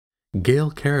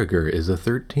Gail Carriger is a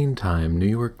 13-time New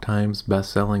York Times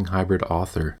best-selling hybrid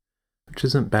author, which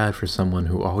isn't bad for someone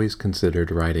who always considered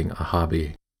writing a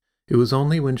hobby. It was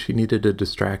only when she needed a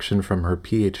distraction from her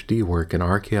PhD work in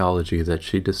archaeology that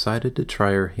she decided to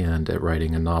try her hand at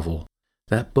writing a novel.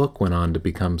 That book went on to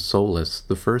become Solace,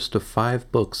 the first of 5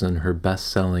 books in her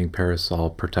best-selling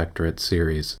Parasol Protectorate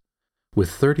series. With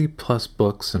 30-plus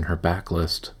books in her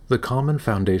backlist, the common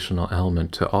foundational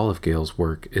element to all of Gail's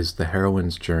work is the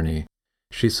heroine's journey.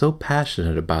 She's so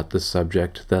passionate about this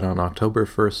subject that on October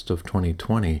 1st of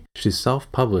 2020, she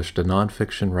self-published a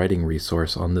nonfiction writing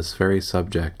resource on this very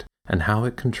subject and how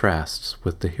it contrasts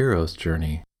with the hero's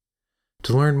journey.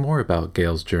 To learn more about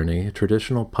Gail's journey,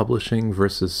 traditional publishing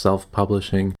versus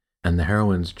self-publishing, and the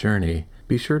heroine's journey,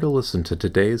 be sure to listen to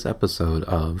today's episode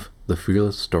of the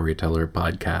Fearless Storyteller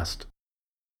podcast.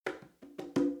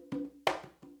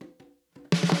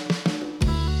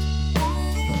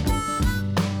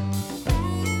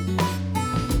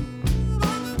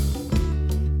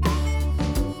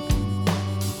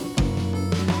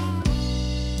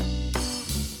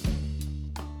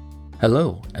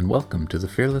 Hello, and welcome to the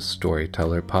Fearless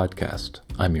Storyteller podcast.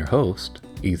 I'm your host,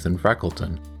 Ethan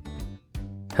Freckleton.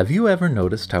 Have you ever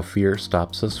noticed how fear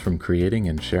stops us from creating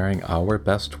and sharing our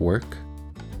best work?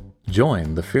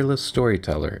 Join the Fearless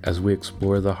Storyteller as we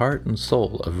explore the heart and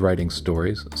soul of writing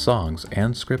stories, songs,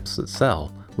 and scripts that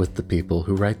sell with the people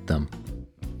who write them.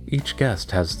 Each guest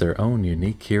has their own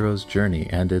unique hero's journey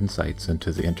and insights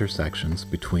into the intersections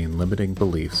between limiting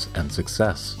beliefs and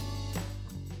success.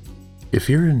 If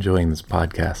you're enjoying this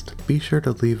podcast, be sure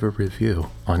to leave a review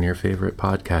on your favorite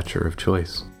podcatcher of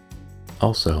choice.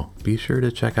 Also, be sure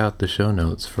to check out the show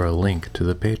notes for a link to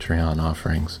the Patreon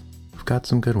offerings. We've got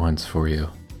some good ones for you.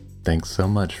 Thanks so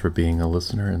much for being a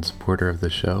listener and supporter of the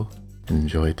show.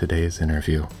 Enjoy today's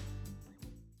interview.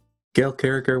 Gail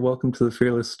Carriger, welcome to the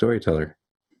Fearless Storyteller.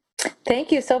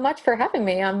 Thank you so much for having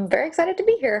me. I'm very excited to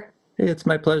be here. Hey, it's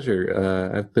my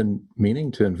pleasure. I've been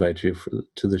meaning to invite you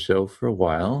to the show for a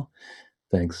while,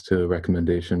 thanks to a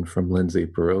recommendation from Lindsay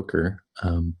Baroker.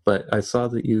 But I saw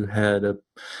that you had a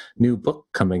new book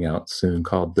coming out soon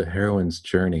called The Heroine's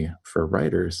Journey for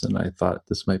writers, and I thought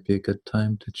this might be a good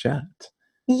time to chat.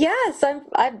 Yes,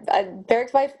 I'm very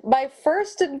excited. My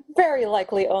first and very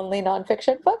likely only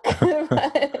nonfiction book.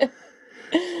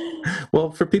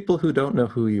 Well, for people who don't know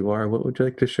who you are, what would you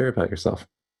like to share about yourself?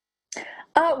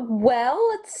 Well,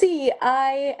 let's see.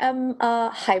 I am a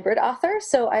hybrid author,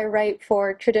 so I write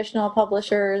for traditional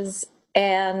publishers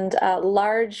and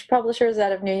large publishers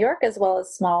out of New York, as well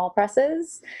as small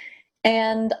presses.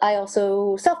 And I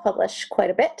also self-publish quite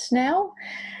a bit now.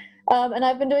 And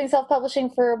I've been doing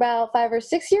self-publishing for about 5 or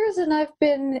 6 years, and I've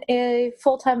been a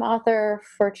full-time author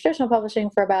for traditional publishing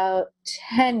for about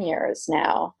 10 years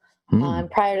now.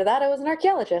 And prior to that, I was an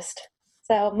archaeologist.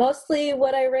 So mostly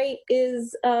what I write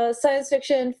is science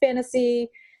fiction, fantasy,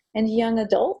 and young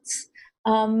adults.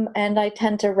 And I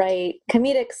tend to write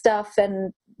comedic stuff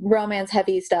and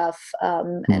romance-heavy stuff,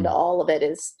 and all of it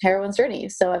is heroine's journey.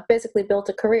 So I've basically built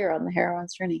a career on the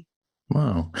heroine's journey.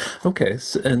 Wow. Okay.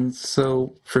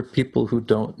 So for people who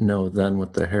don't know then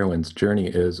what the heroine's journey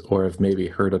is, or have maybe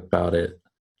heard about it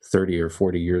 30 or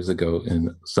 40 years ago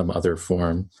in some other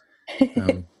form,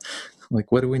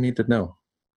 what do we need to know?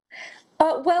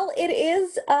 Well, it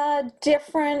is a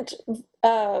different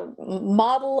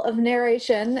model of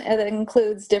narration that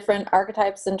includes different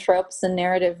archetypes and tropes and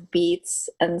narrative beats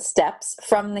and steps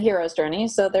from the hero's journey.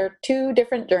 So there are 2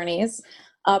 different journeys,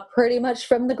 pretty much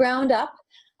from the ground up.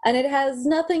 And it has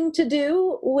nothing to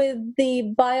do with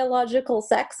the biological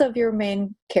sex of your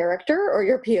main character or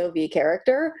your POV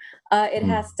character.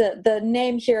 The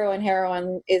name hero and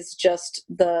heroine is just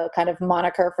the kind of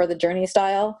moniker for the journey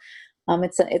style.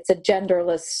 It's a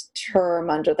genderless term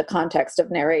under the context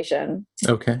of narration.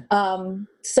 Okay.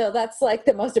 So that's like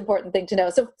the most important thing to know.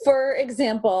 So for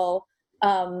example,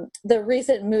 the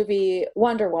recent movie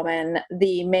Wonder Woman,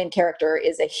 the main character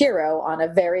is a hero on a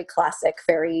very classic,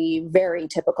 very, very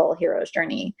typical hero's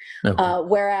journey. Okay.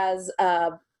 Whereas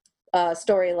a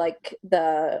story like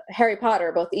the Harry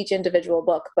Potter, both each individual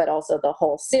book, but also the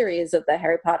whole series of the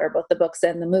Harry Potter, both the books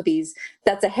and the movies,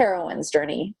 that's a heroine's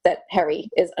journey that Harry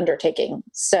is undertaking.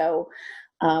 So,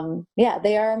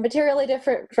 they are materially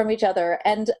different from each other.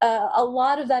 And a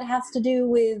lot of that has to do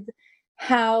with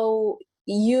how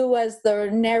you as the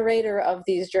narrator of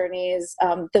these journeys,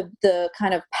 the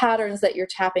kind of patterns that you're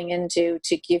tapping into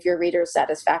to give your readers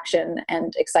satisfaction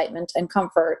and excitement and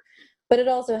comfort. But it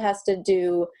also has to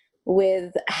do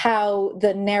with how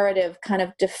the narrative kind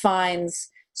of defines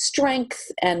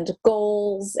strength and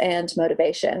goals and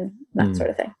motivation, that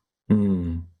sort of thing.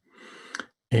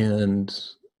 And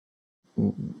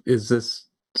is this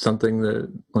something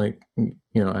that, like,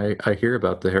 I hear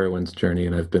about the heroine's journey,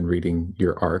 and I've been reading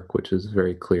your arc, which is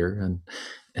very clear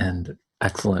and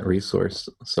excellent resource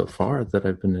so far that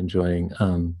I've been enjoying.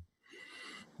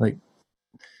 Like,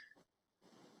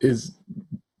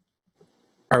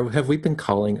 have we been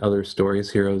calling other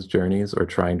stories heroes' journeys, or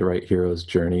trying to write heroes'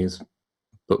 journeys,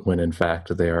 but when in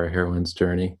fact they are a heroine's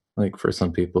journey? Like, for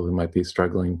some people who might be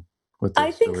struggling with I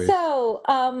those think stories. so.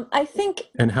 I think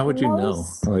And how would you know?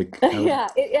 most, Like,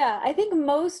 yeah, I think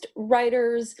most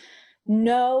writers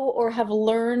know or have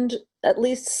learned at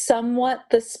least somewhat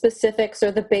the specifics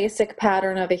or the basic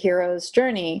pattern of a hero's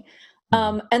journey.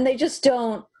 And they just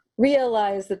don't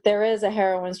realize that there is a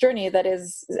heroine's journey that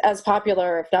is as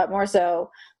popular, if not more so,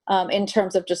 in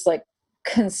terms of just like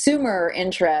consumer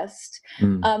interest.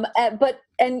 mm, But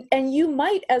you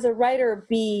might, as a writer,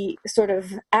 be sort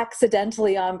of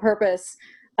accidentally on purpose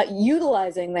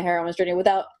utilizing the heroine's journey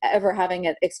without ever having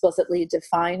it explicitly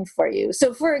defined for you.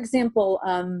 So, for example,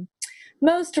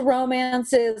 most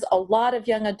romances, a lot of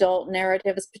young adult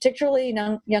narratives, particularly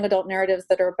young adult narratives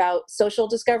that are about social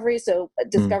discovery, so mm,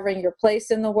 discovering your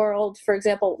place in the world, for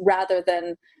example, rather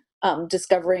than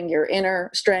discovering your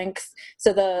inner strength.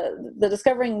 So the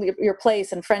discovering your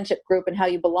place and friendship group and how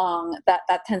you belong, that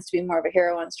tends to be more of a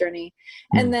heroine's journey.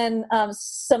 And mm, then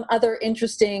some other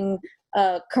interesting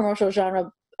commercial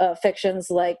genre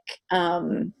fictions like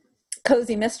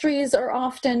cozy mysteries are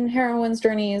often heroine's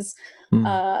journeys,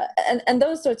 mm, and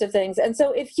those sorts of things. And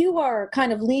so if you are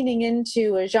kind of leaning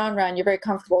into a genre and you're very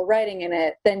comfortable writing in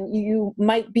it, then you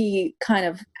might be kind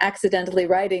of accidentally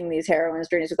writing these heroine's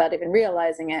journeys without even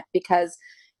realizing it, because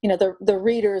the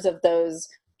readers of those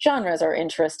genres are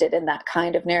interested in that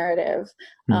kind of narrative.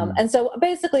 mm. And so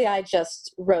basically I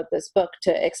just wrote this book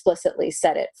to explicitly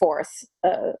set it forth.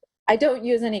 I don't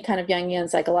use any kind of Jungian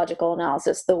psychological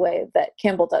analysis the way that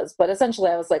Campbell does, but essentially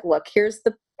I was like, look, here's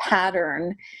the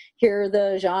pattern, here are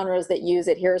the genres that use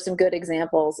it, here are some good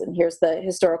examples, and here's the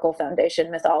historical foundation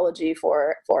mythology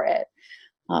for it.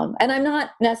 And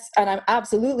I'm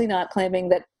absolutely not claiming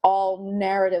that all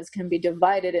narratives can be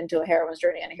divided into a heroine's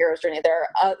journey and a hero's journey. There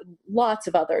are lots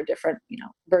of other different,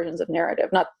 versions of narrative,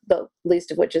 not the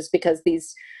least of which is because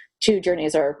these two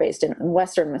journeys are based in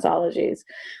Western mythologies.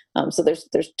 So there's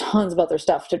tons of other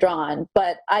stuff to draw on,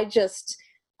 but I just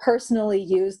personally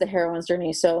use the heroine's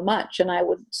journey so much, and I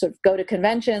would sort of go to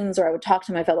conventions or I would talk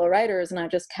to my fellow writers and I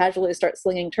would just casually start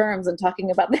slinging terms and talking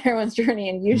about the heroine's journey,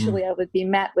 and Mm. usually I would be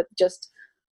met with just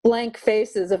blank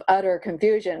faces of utter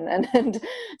confusion. And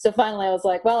so finally I was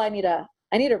like, well, I need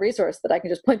a resource that I can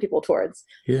just point people towards.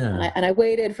 And Yeah. I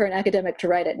waited for an academic to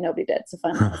write it, and nobody did. So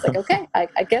finally I was like, okay,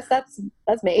 I guess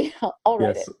that's me. I'll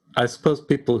write Yes. it. I suppose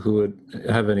people who would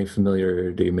have any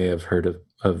familiarity may have heard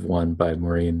of one by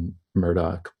Maureen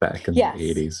Murdoch back in the Yes.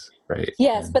 80s, right?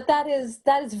 Yes, And but that is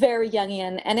very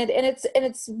Jungian, and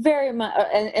it's very much.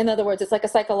 In other words, it's like a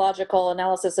psychological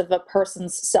analysis of a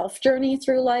person's self journey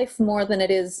through life more than it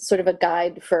is sort of a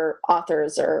guide for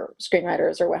authors or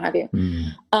screenwriters or what have you.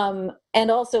 mm,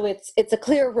 And also, it's a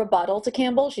clear rebuttal to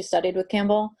Campbell. She studied with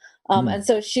Campbell, and mm,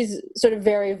 so she's sort of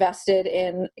very vested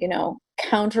in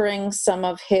countering some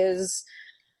of his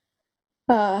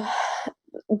uh,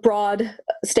 broad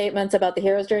statements about the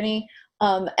hero's journey.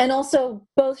 And also,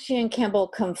 both she and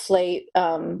Campbell conflate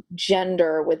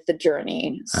gender with the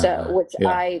journey, so which yeah,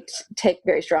 I take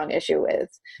very strong issue with.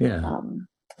 yeah. Um,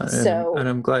 And so,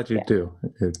 I'm glad you yeah. do.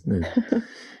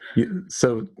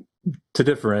 So to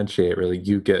differentiate, really,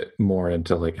 you get more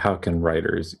into like how can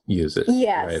writers use it right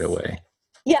Yes. away.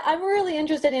 Yeah, I'm really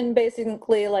interested in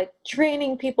basically like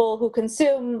training people who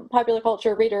consume popular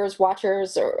culture, readers,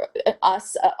 watchers, or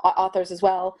us authors as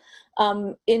well,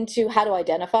 into how to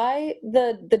identify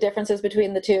the differences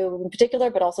between the two in particular,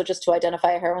 but also just to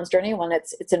identify a heroine's journey when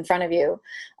it's in front of you,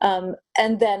 and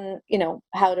then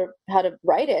how to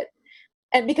write it.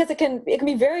 And because it can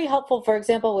be very helpful, for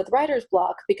example, with writer's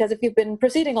block, because if you've been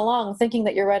proceeding along thinking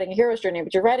that you're writing a hero's journey,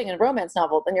 but you're writing a romance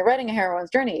novel, then you're writing a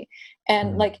heroine's journey.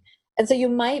 And Mm, like, and so you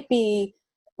might be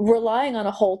relying on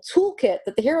a whole toolkit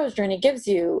that the hero's journey gives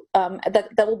you,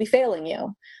 that will be failing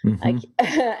you. Like, hmm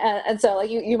and so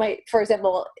like you might, for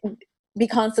example, be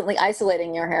constantly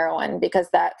isolating your heroine, because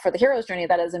that for the hero's journey,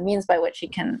 that is a means by which he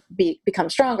can become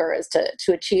stronger, is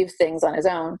to achieve things on his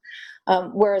own.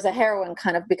 Whereas a heroine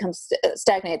kind of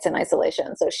stagnates in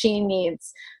isolation. So she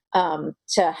needs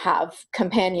to have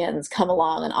companions come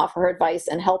along and offer her advice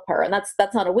and help her. And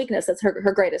that's not a weakness. That's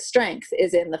her greatest strength,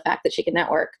 is in the fact that she can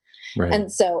network. right.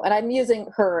 And I'm using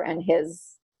her and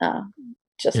his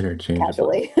just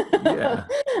Interchangeably. casually. Yeah.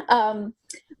 um,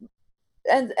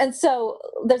 and so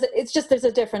there's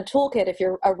a different toolkit if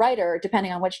you're a writer,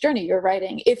 depending on which journey you're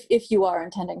writing, if you are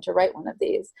intending to write one of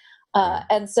these. Right.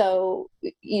 And so,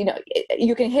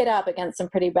 you can hit up against some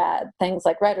pretty bad things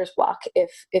like writer's block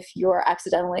if you're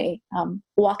accidentally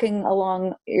walking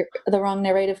along the wrong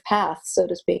narrative path, so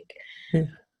to speak. Yeah.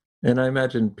 And I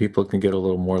imagine people can get a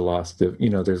little more lost if,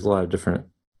 there's a lot of different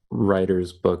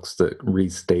writers' books that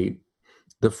restate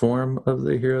the form of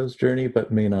the hero's journey,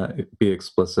 but may not be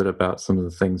explicit about some of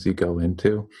the things you go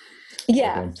into. Like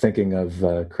Yeah. I'm thinking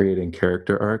of Creating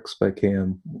Character Arcs by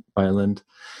K.M. Island,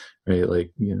 right?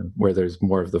 Like, where there's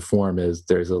more of the form is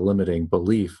there's a limiting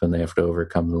belief and they have to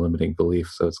overcome the limiting belief.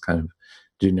 So it's kind of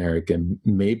generic and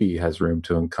maybe has room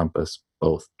to encompass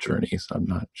both journeys. I'm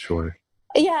not sure.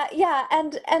 Yeah,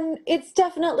 and it's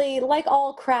definitely like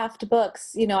all craft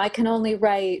books. I can only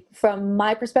write from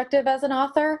my perspective as an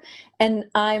author, and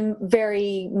I'm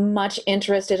very much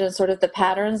interested in sort of the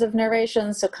patterns of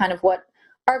narration. So, kind of what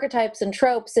archetypes and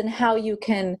tropes, and how you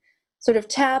can sort of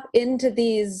tap into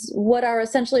these what are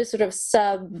essentially sort of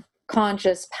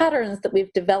subconscious patterns that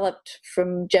we've developed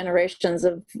from generations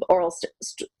of oral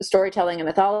storytelling and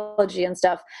mythology and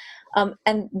stuff.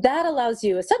 And that allows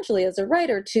you essentially as a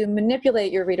writer to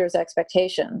manipulate your readers'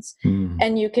 expectations.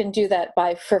 And you can do that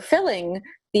by fulfilling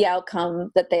the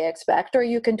outcome that they expect, or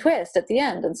you can twist at the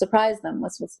end and surprise them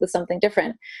with something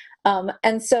different.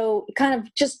 And so kind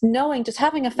of just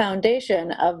having a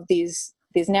foundation of these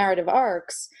narrative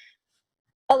arcs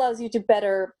allows you to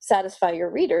better satisfy your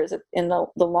readers in the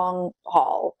long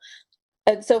haul.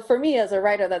 And so for me as a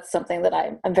writer, that's something that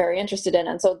I'm very interested in.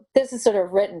 And so this is sort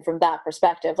of written from that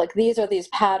perspective. Like these are these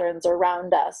patterns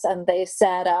around us and they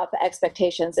set up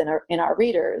expectations in our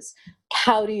readers.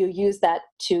 How do you use that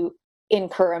to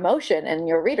incur emotion in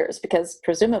your readers? Because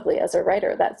presumably as a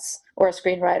writer, or a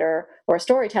screenwriter or a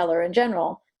storyteller in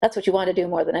general, that's what you want to do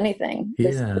more than anything.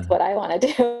 Yeah. It's what I want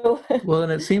to do. Well,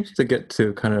 and it seems to get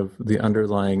to kind of the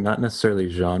underlying, not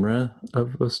necessarily genre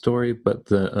of a story, but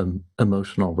the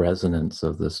emotional resonance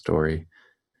of the story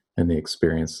and the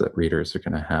experience that readers are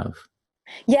going to have.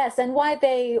 Yes, and why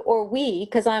they or we,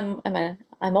 because I'm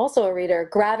also a reader,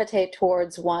 gravitate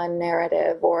towards one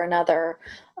narrative or another,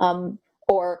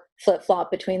 or flip flop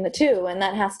between the two, and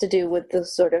that has to do with the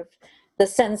sort of the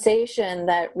sensation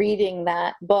that reading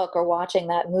that book or watching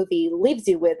that movie leaves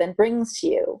you with and brings to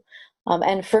you.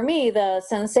 And for me, the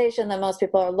sensation that most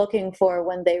people are looking for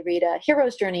when they read a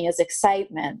hero's journey is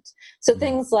excitement. So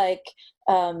things like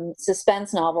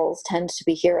suspense novels tend to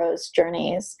be hero's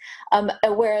journeys,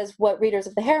 whereas what readers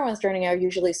of the heroine's journey are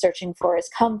usually searching for is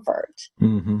comfort.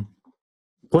 Mm-hmm.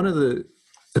 One of the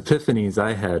epiphanies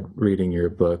I had reading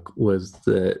your book was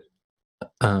that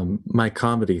my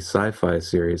comedy sci-fi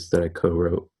series that I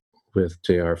co-wrote with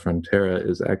J.R. Frontera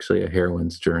is actually a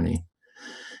heroine's journey.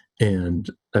 And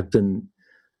I've been,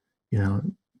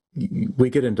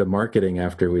 we get into marketing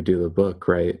after we do the book,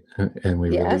 right? And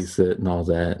we release it and all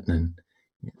that. And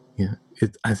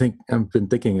I think I've been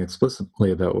thinking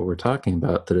explicitly about what we're talking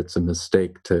about, that it's a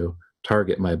mistake to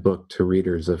target my book to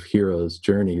readers of heroes'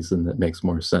 journeys, and that makes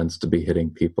more sense to be hitting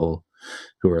people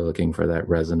who are looking for that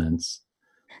resonance.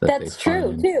 That's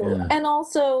true too. Yeah. And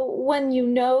also when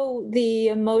the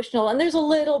emotional, and there's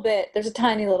a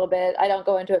tiny little bit, I don't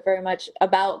go into it very much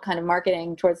about kind of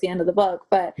marketing towards the end of the book,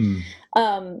 but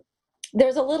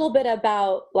there's a little bit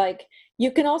about like, you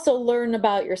can also learn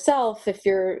about yourself if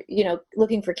you're,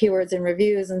 looking for keywords in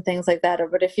reviews and things like that.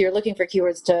 But if you're looking for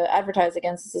keywords to advertise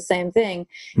against, it's the same thing,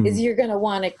 is you're going to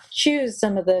want to choose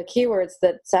some of the keywords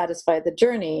that satisfy the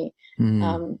journey.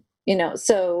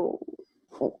 So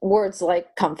words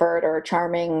like comfort or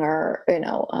charming or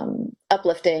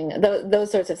uplifting, those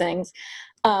sorts of things,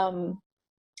 and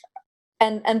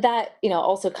that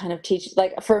also kind of teach,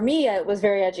 like for me it was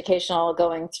very educational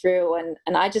going through,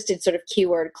 and I just did sort of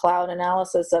keyword cloud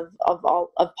analysis of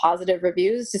all of positive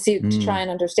reviews to try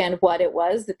and understand what it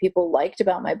was that people liked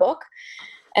about my book.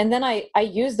 And then I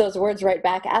use those words right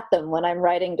back at them when I'm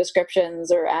writing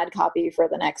descriptions or ad copy for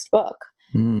the next book.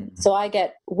 So I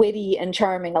get witty and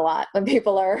charming a lot when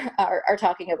people are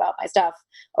talking about my stuff,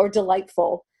 or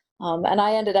delightful. And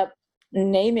I ended up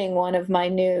naming one of my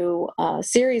new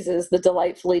series is the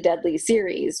Delightfully Deadly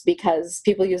series, because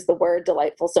people use the word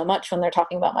delightful so much when they're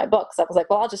talking about my books. I was like,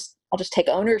 well, I'll just take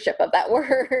ownership of that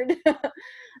word.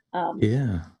 But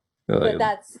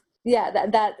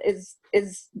that is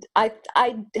I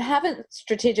haven't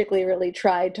strategically really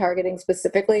tried targeting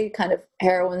specifically kind of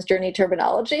heroine's journey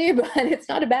terminology, but it's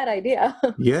not a bad idea.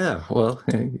 Yeah, well,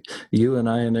 you and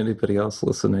I and anybody else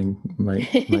listening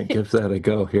might give that a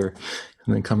go here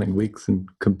in the coming weeks and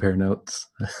compare notes.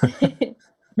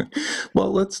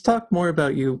 Well, let's talk more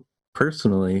about you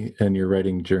personally and your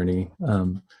writing journey,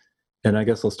 and I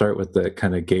guess I'll start with the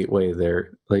kind of gateway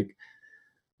there. Like,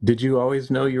 did you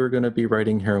always know you were going to be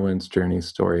writing Heroine's journey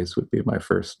stories? Would be my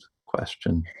first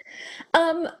question.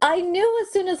 I knew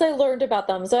as soon as I learned about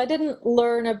them. So I didn't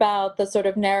learn about the sort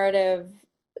of narrative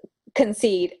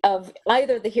conceit of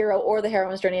either the hero or the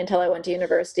heroine's journey until I went to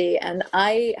university. And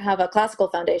I have a classical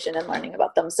foundation in learning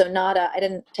about them. So I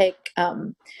didn't take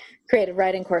creative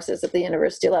writing courses at the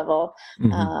university level.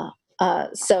 Mm-hmm.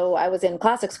 So I was in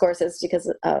classics courses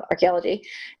because of archaeology.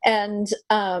 And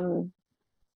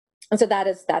so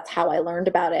that's how I learned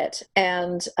about it.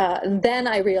 And then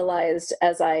I realized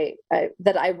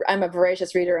I'm a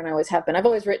voracious reader, and I always have been. I've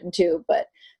always written too, but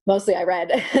mostly I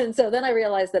read. And so then I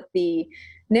realized that the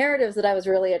narratives that I was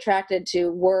really attracted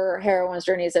to were heroines'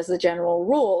 journeys as a general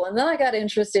rule. And then I got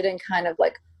interested in kind of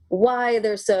like why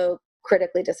they're so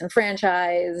critically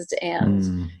disenfranchised,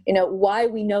 and why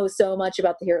we know so much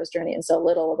about the hero's journey and so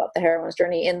little about the heroine's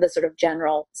journey in the sort of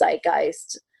general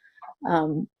zeitgeist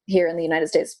here in the United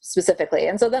States specifically.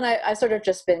 And so then I sort of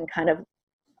just been kind of,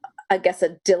 I guess,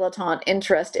 a dilettante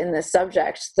interest in this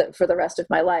subject for the rest of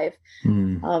my life.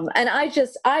 And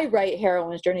I write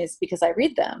heroines' journeys because I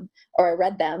read them or I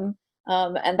read them.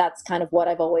 And that's kind of what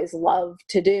I've always loved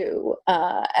to do.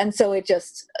 And so it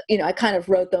just, I kind of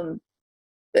wrote them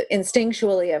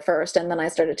instinctually at first, and then I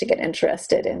started to get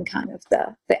interested in kind of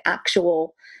the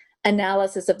actual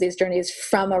analysis of these journeys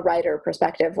from a writer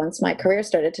perspective once my career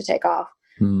started to take off.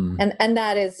 And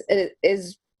that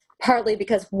is partly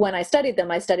because when I studied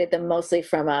them mostly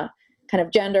from a kind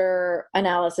of gender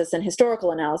analysis and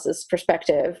historical analysis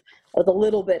perspective, with a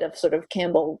little bit of sort of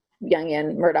Campbell,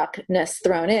 Jungian, Murdoch-ness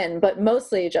thrown in, but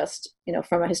mostly just,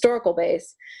 from a historical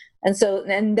base. And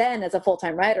then as a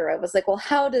full-time writer, I was like, well,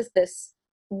 how does this,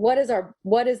 what are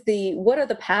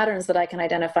the patterns that I can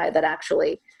identify that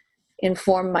actually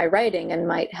inform my writing and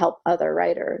might help other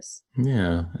writers?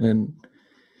 Yeah. And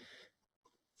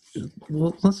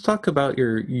well, let's talk about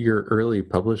your early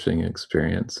publishing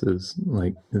experiences.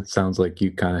 Like, it sounds like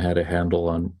you kind of had a handle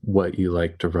on what you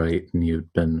like to write, and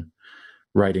you'd been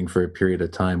writing for a period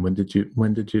of time. When did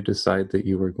you decide that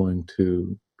you were going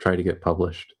to try to get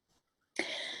published?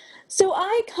 So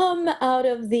I come out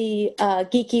of the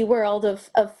geeky world of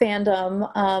fandom,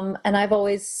 and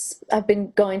I've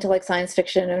been going to like science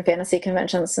fiction and fantasy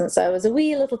conventions since I was a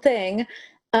wee little thing,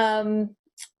 and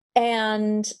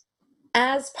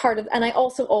as part of, and I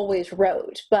also always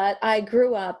wrote, but I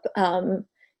grew up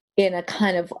in a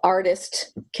kind of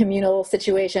artist communal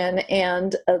situation,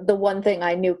 and the one thing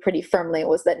I knew pretty firmly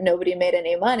was that nobody made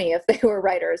any money if they were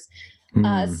writers,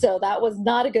 so that was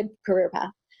not a good career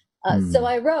path. So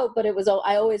I wrote, but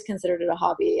I always considered it a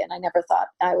hobby, and I never thought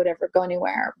I would ever go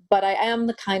anywhere. But I am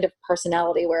the kind of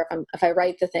personality where if I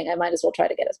write the thing, I might as well try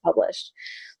to get it published.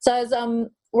 So I was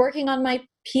working on my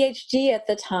PhD at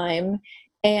the time,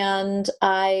 and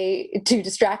to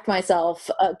distract myself,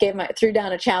 threw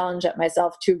down a challenge at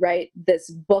myself to write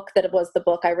this book that was the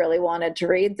book I really wanted to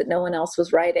read that no one else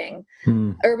was writing.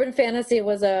 Urban fantasy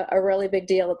was a really big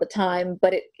deal at the time,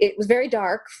 but it was very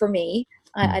dark for me.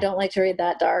 I don't like to read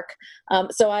that dark.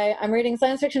 So I'm reading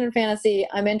science fiction and fantasy.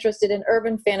 I'm interested in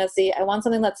urban fantasy. I want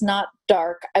something that's not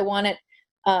dark. I want it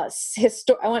I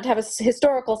want to have a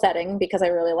historical setting because I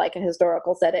really like a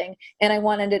historical setting, and I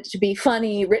wanted it to be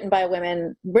funny, written by a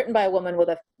woman with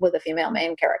a female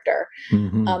main character.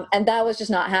 And that was just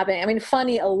not happening. I mean,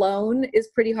 funny alone is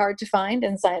pretty hard to find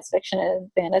in science fiction and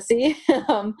fantasy.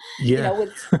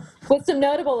 With some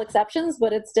notable exceptions,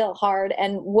 but it's still hard.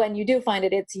 And when you do find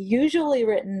it, it's usually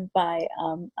written by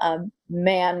a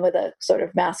man with a sort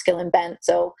of masculine bent.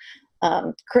 So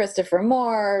Christopher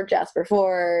Moore, Jasper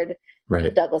Ford,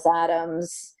 right, Douglas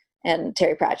Adams, and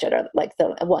Terry Pratchett are like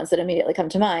the ones that immediately come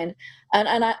to mind. And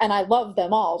I love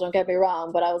them all, don't get me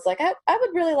wrong, but I was like, I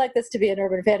would really like this to be an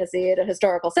urban fantasy in a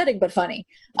historical setting, but funny.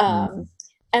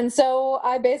 And so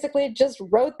I basically just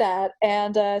wrote that,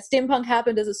 and steampunk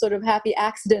happened as a sort of happy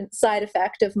accident side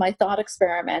effect of my thought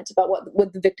experiment about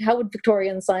how would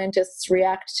Victorian scientists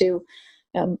react to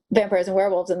vampires and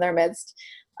werewolves in their midst.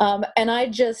 And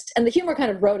the humor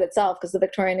kind of wrote itself because the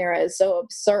Victorian era is so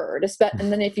absurd.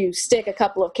 And then if you stick a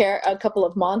couple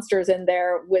of monsters in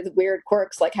there with weird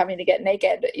quirks, like having to get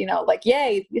naked, like,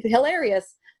 yay,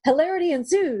 hilarious, hilarity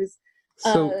ensues.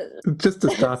 So just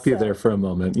to stop you there for a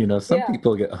moment, some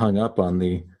people get hung up on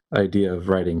the idea of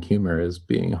writing humor as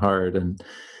being hard, and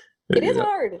it is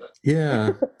hard.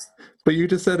 Yeah, but you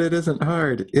just said it isn't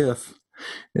hard I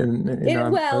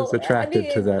was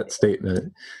attracted to that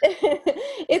statement.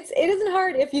 It isn't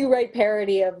hard if you write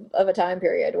parody of a time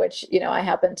period, which I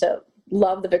happen to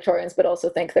love the Victorians, but also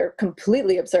think they're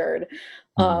completely absurd.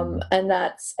 And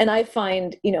I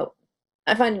find,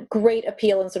 I find great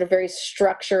appeal in sort of very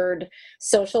structured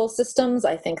social systems.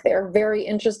 I think they're very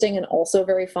interesting and also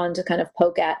very fun to kind of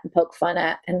poke at and poke fun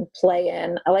at and play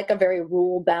in. I like a very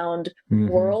rule-bound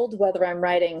world, whether I'm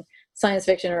writing science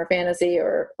fiction or fantasy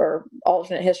or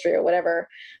alternate history or whatever.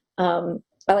 I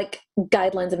like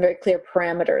guidelines and very clear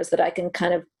parameters that I can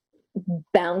kind of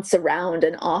bounce around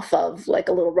and off of like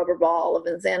a little rubber ball of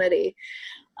insanity.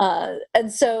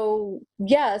 And so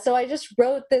I just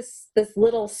wrote this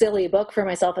little silly book for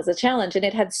myself as a challenge, and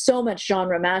it had so much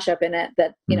genre mashup in it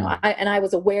that, I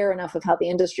was aware enough of how the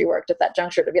industry worked at that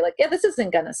juncture to be like, yeah, this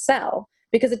isn't going to sell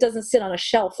because it doesn't sit on a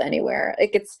shelf anywhere.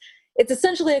 Like it's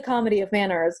essentially a comedy of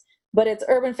manners, but it's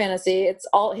urban fantasy, it's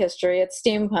alt history, it's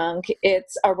steampunk,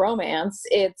 it's a romance,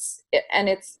 it's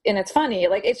funny.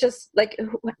 Like, it's just like,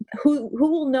 who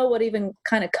will know what even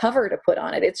kind of cover to put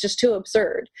on it? It's just too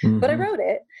absurd. But I wrote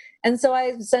it, and so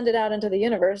I sent it out into the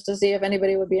universe to see if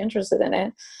anybody would be interested in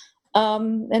it.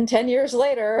 And 10 years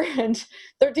later, and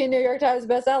 13 New York Times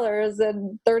bestsellers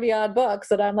and 30 odd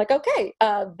books, and I'm like, okay,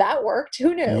 that worked.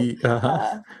 Who knew?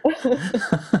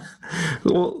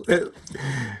 Well,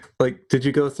 did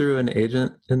you go through an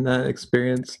agent in that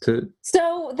experience too?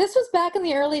 So this was back in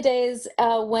the early days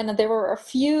when there were a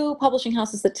few publishing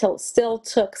houses that still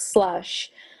took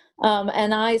slush.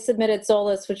 And I submitted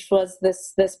Solus, which was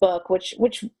this book, which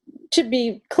to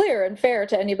be clear and fair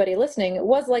to anybody listening, it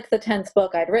was like the 10th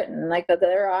book I'd written. Like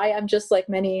I am just like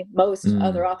most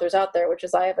other authors out there, which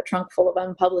is I have a trunk full of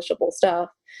unpublishable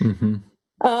stuff.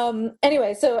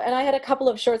 Anyway, and I had a couple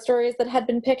of short stories that had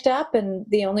been picked up, and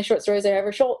the only short stories I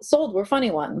ever sold were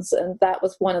funny ones. And that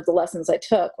was one of the lessons I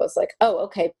took, was like, oh,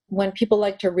 okay, when people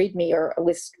like to read me, or at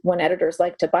least when editors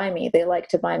like to buy me, they like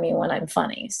to buy me when I'm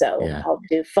funny. So I'll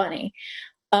do funny.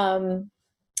 And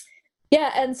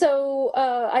so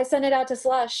I sent it out to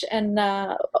Slush, and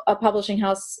a publishing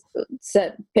house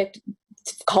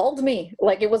called me.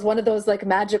 Like, it was one of those like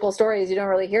magical stories you don't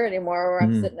really hear anymore, where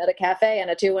I'm sitting at a cafe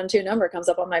and a 212 number comes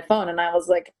up on my phone, and I was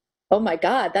like, oh my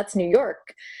God, that's New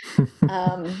York.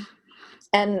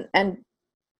 And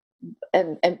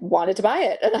wanted to buy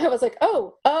it. And I was like,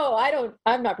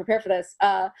 I'm not prepared for this.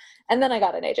 And then I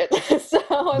got an agent. So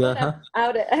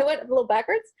I went a little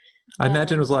backwards. I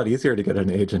imagine it was a lot easier to get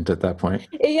an agent at that point.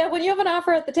 Yeah, when you have an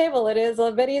offer at the table, it is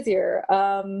a bit easier.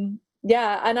 And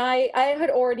I had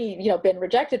already, been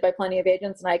rejected by plenty of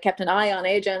agents, and I kept an eye on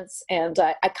agents, and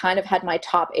I kind of had my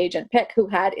top agent pick, who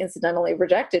had incidentally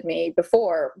rejected me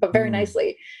before, but very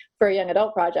nicely, for a young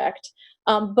adult project.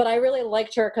 But I really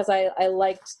liked her because I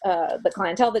liked the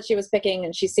clientele that she was picking,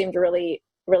 and she seemed really,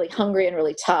 really hungry and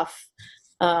really tough.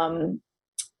 And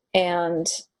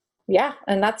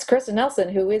that's Kristen Nelson,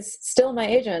 who is still my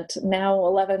agent now,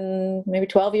 11, maybe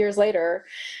 12 years later.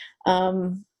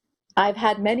 I've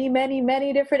had many, many,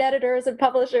 many different editors and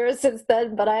publishers since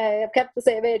then, but I have kept the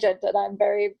same agent, and I'm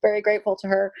very, very grateful to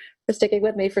her for sticking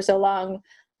with me for so long.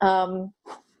 And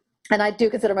I do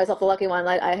consider myself the lucky one.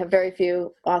 I have very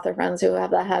few author friends who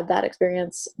have had that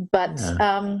experience. But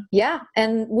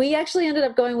and we actually ended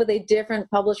up going with a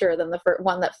different publisher than the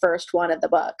one that first wanted the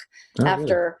book.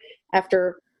 After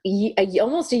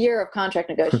almost a year of contract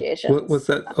negotiations. Was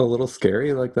that a little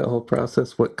scary, like that whole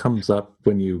process? What comes up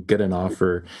when you get an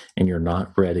offer and you're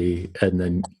not ready, and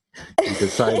then you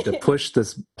decide to push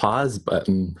this pause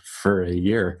button for a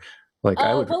year? Like,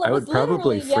 I would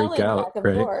probably freak out,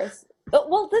 right?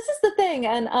 Well, this is the thing,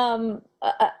 and I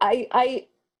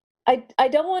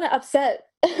don't want to upset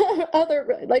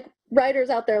other writers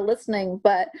out there listening,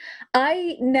 but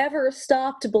I never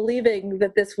stopped believing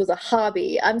that this was a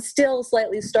hobby. I'm still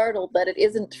slightly startled that it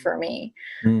isn't for me.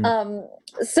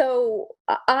 So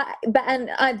I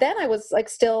was like,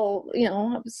 still,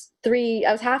 I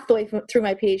was halfway through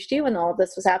my PhD when all of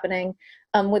this was happening,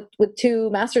 with 2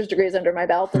 master's degrees under my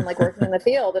belt, and like working in the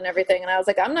field and everything. And I was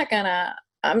like, I'm not gonna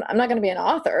be an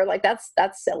author. Like, that's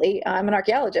silly. I'm an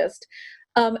archaeologist.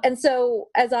 And so,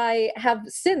 as I have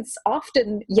since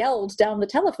often yelled down the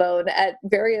telephone at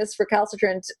various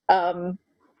recalcitrant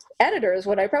editors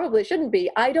when I probably shouldn't be,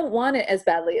 I don't want it as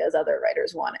badly as other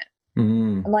writers want it.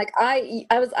 I'm like, I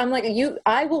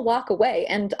will walk away,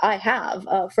 and I have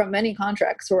from many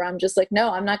contracts where I'm just like,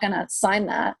 no, I'm not going to sign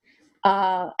that.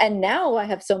 And now I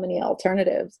have so many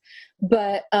alternatives,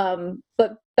 but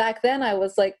back then I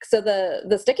was like, so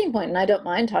the sticking point, and I don't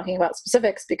mind talking about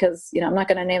specifics because, I'm not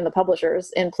going to name the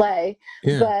publishers in play,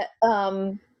 but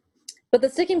But the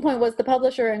sticking point was the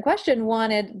publisher in question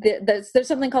wanted there's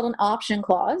something called an option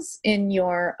clause in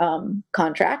your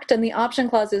contract, and the option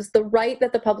clause is the right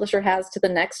that the publisher has to the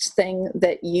next thing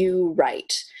that you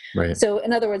write. Right. So,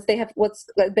 in other words, they have what's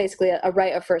basically a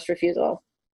right of first refusal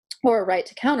or a right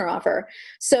to counteroffer.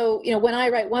 So, when I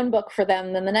write one book for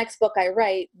them, then the next book I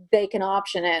write, they can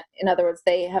option it. In other words,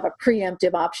 they have a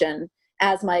preemptive option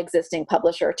as my existing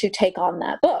publisher to take on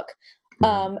that book.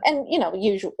 And,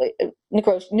 usually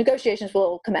negotiations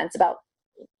will commence about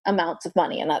amounts of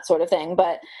money and that sort of thing.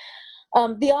 But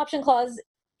the option clause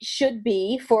should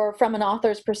be, from an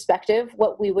author's perspective,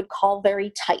 what we would call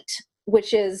very tight,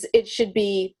 which is it should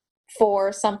be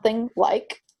for something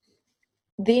like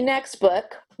the next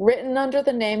book written under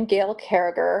the name Gail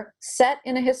Carriger, set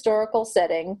in a historical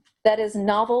setting that is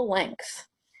novel length.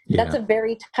 Yeah. That's a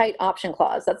very tight option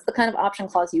clause. That's the kind of option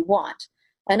clause you want.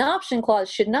 An option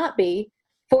clause should not be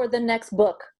for the next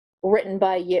book written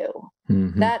by you.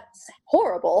 Mm-hmm. That's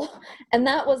horrible. And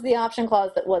that was the option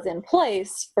clause that was in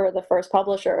place for the first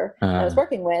publisher I was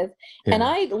working with. Yeah. And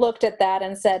I looked at that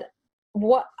and said,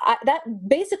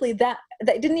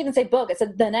 that didn't even say book. It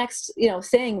said the next,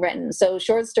 thing written. So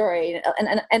short story.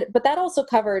 But that also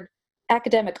covered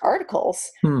academic articles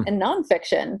and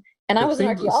nonfiction. And I was an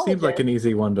archaeologist. It seemed like an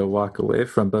easy one to walk away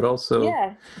from, but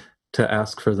also to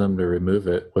ask for them to remove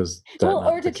it was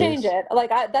or to change it.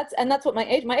 That's what my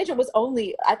agent was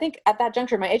only, I think at that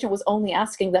juncture, my agent was only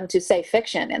asking them to say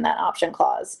fiction in that option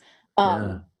clause.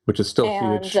 Which is still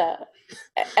huge.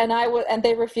 And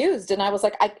they refused, and I was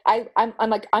like,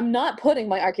 I'm not putting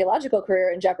my archaeological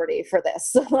career in jeopardy for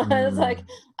this. I was like,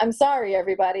 I'm sorry,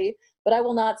 everybody, but I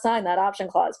will not sign that option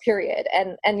clause, period.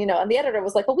 And the editor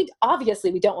was like, well, we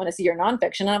don't want to see your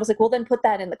nonfiction. And I was like, well, then put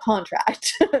that in the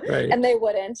contract. Right. And they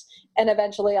wouldn't. And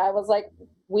eventually I was like,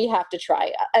 we have to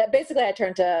try. Basically, I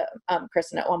turned to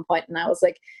Kristen at one point and I was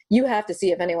like, you have to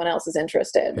see if anyone else is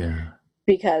interested. Yeah.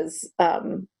 Because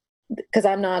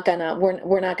we're not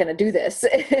gonna do this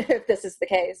if this is the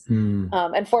case.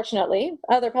 And fortunately,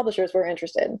 other publishers were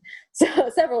interested,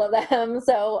 so several of them.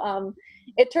 So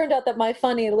it turned out that my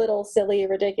funny little silly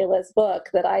ridiculous book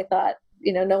that I thought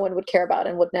no one would care about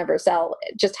and would never sell,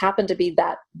 it just happened to be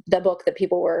the book that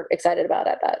people were excited about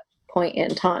at that point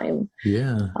in time.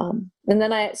 Yeah. And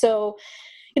then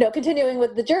continuing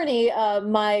with the journey,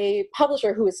 my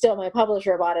publisher, who is still my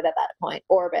publisher, bought it at that point,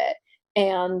 Orbit,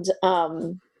 and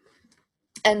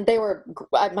they were,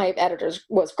 my editors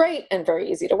was great and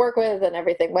very easy to work with, and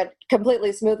everything went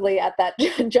completely smoothly at that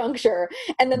juncture.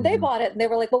 And then they bought it and they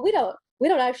were like, well, we don't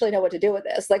actually know what to do with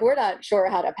this. Like, we're not sure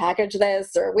how to package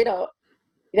this, or we know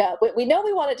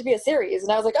we want it to be a series.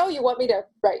 And I was like, oh, you want me to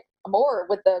write more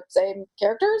with the same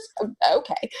characters?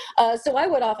 Okay. So I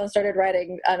went off and started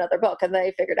writing another book, and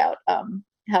they figured out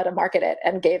how to market it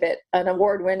and gave it an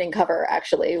award-winning cover,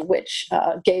 actually, which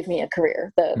gave me a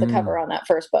career. The cover on that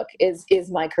first book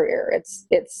is my career.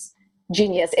 It's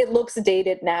genius. It looks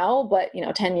dated now, but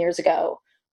 10 years ago,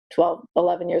 12,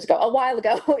 11 years ago, a while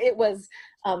ago, it was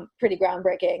pretty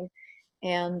groundbreaking.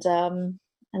 And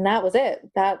that was it.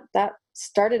 That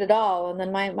started it all. And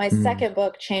then my second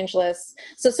book, Changeless.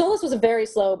 So Soulless was a very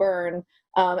slow burn.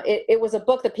 It was a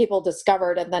book that people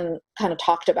discovered and then kind of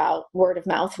talked about word of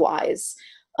mouth wise.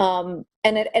 And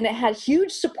it had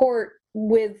huge support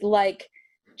with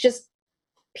just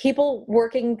people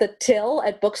working the till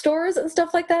at bookstores and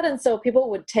stuff like that. And so people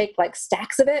would take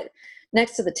stacks of it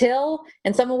next to the till,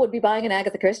 and someone would be buying an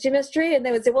Agatha Christie mystery, and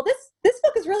they would say, well, this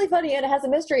book is really funny and it has a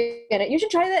mystery in it. You should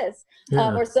try this.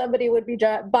 Yeah. Or somebody would be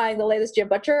buying the latest Jim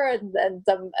Butcher, and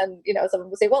someone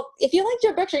would say, well, if you like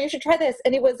Jim Butcher, you should try this.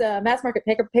 And it was a mass market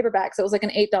paperback, so it was like an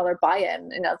 $8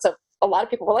 buy-in. So a lot of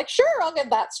people were like, sure, I'll give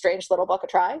that strange little book a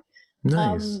try.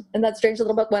 Nice. And that strange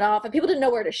little book went off, and people didn't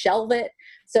know where to shelve it.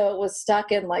 So it was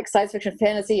stuck in science fiction,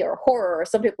 fantasy, or horror. Or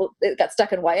some people, it got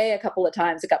stuck in YA a couple of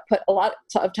times. It got put a lot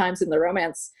of times in the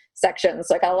romance section.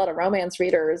 So I got a lot of romance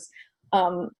readers.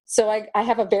 So I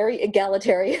have a very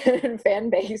egalitarian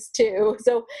fan base too.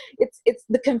 So it's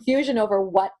the confusion over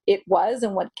what it was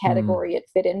and what category it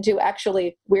fit into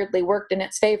actually weirdly worked in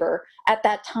its favor at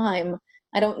that time.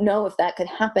 I don't know if that could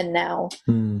happen now.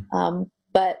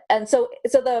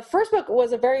 So the first book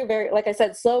was a very, very, like I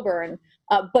said, slow burn.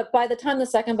 But by the time the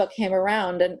second book came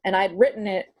around, and I'd written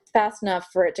it fast enough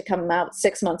for it to come out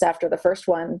 6 months after the first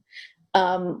one,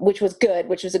 which was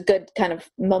a good kind of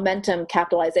momentum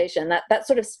capitalization. That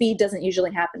sort of speed doesn't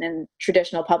usually happen in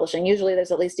traditional publishing. Usually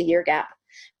there's at least a year gap.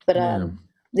 But so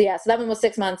that one was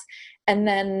 6 months. And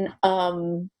then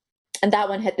and that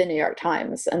one hit the New York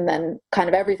Times. And then kind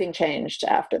of everything changed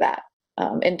after that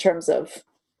in terms of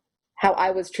how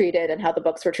I was treated and how the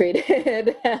books were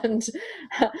treated and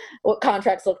what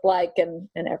contracts looked like and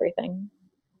everything.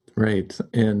 Right.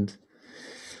 And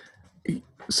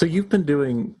so you've been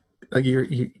doing,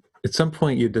 you at some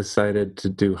point you decided to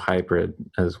do hybrid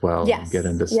as well and get Yes.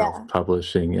 into Yeah.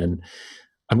 self-publishing. And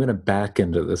I'm going to back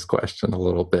into this question a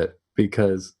little bit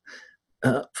because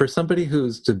for somebody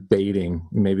who's debating,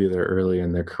 maybe they're early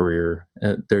in their career,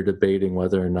 they're debating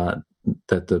whether or not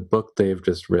that the book they've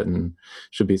just written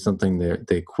should be something that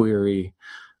they query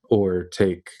or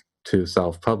take to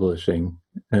self-publishing.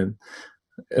 And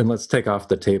let's take off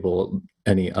the table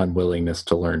any unwillingness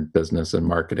to learn business and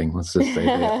marketing. Let's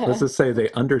just say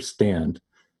they understand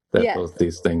that Yes. both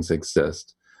these things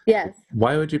exist. Yes.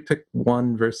 Why would you pick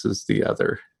one versus the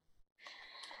other?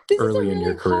 This early is a in your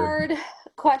really career? hard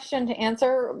question to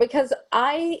answer because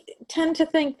I tend to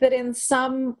think that in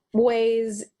some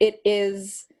ways it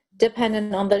is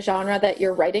dependent on the genre that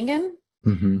you're writing in.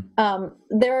 Mm-hmm.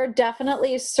 There are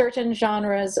definitely certain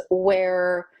genres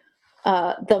where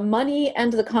the money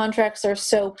and the contracts are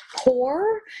so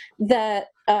poor that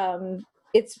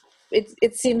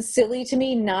it seems silly to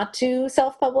me not to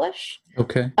self-publish.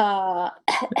 Okay.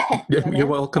 You're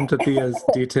welcome to be as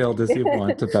detailed as you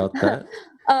want about that.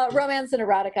 Romance and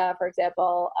erotica, for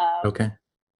example. Okay.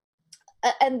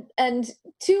 And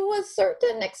to a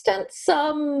certain extent,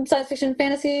 some science fiction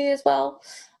fantasy as well.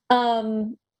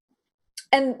 And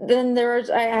then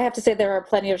I have to say there are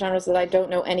plenty of genres that I don't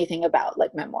know anything about,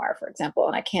 like memoir, for example,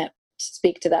 and I can't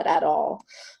speak to that at all.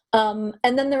 And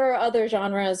then there are other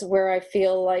genres where I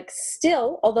feel like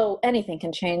still, although anything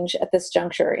can change at this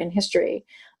juncture in history,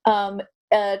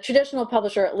 a traditional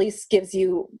publisher at least gives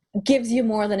you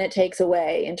more than it takes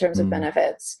away in terms of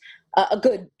benefits. A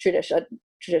good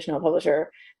traditional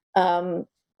publisher,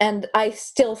 and I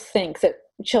still think that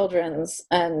children's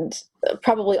and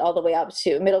probably all the way up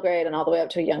to middle grade and all the way up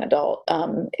to a young adult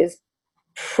is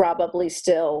probably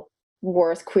still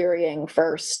worth querying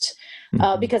first,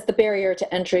 because the barrier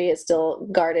to entry is still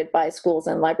guarded by schools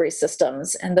and library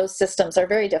systems, and those systems are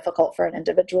very difficult for an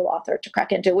individual author to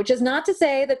crack into, which is not to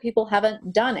say that people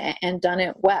haven't done it and done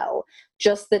it well,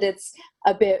 just that it's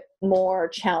a bit more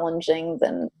challenging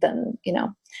than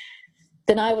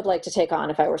I would like to take on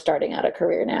if I were starting out a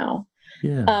career now.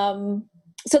 Yeah.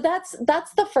 So that's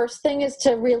the first thing, is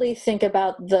to really think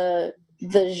about the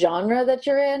genre that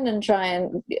you're in and try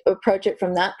and approach it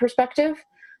from that perspective.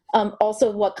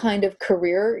 Also, what kind of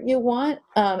career you want.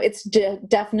 It's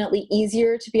definitely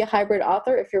easier to be a hybrid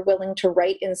author if you're willing to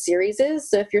write in series.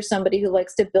 So if you're somebody who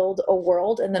likes to build a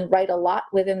world and then write a lot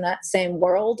within that same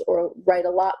world, or write a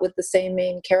lot with the same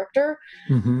main character,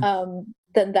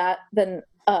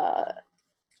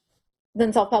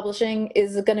 then self-publishing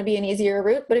is going to be an easier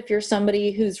route. But if you're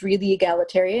somebody who's really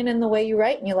egalitarian in the way you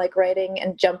write, and you like writing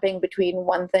and jumping between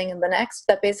one thing and the next,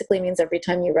 that basically means every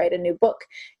time you write a new book,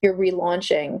 you're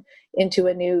relaunching into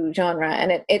a new genre.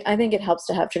 And I think it helps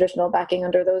to have traditional backing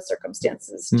under those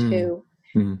circumstances too.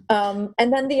 And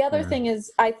then the other thing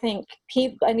is, I think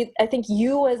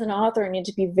you as an author need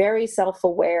to be very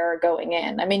self-aware going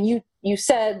in. I mean, you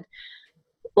said,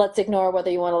 let's ignore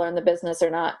whether you want to learn the business or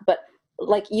not, but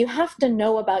like, you have to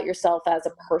know about yourself as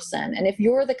a person. And if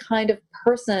you're the kind of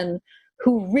person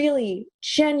who really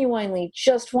genuinely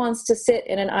just wants to sit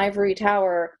in an ivory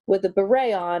tower with a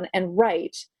beret on and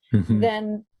write,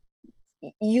 then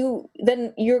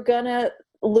you're gonna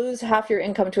lose half your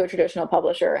income to a traditional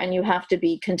publisher, and you have to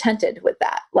be contented with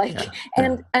that.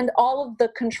 And all of the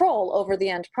control over the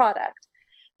end product,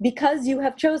 because you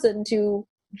have chosen to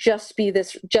just be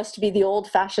the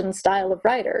old-fashioned style of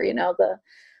writer,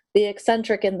 the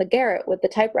eccentric and the garret with the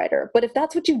typewriter. But if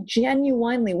that's what you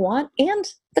genuinely want, and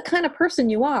the kind of person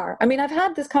you are, I mean, I've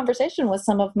had this conversation with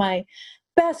some of my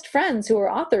best friends who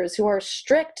are authors, who are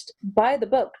strict by the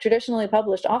book, traditionally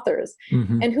published authors,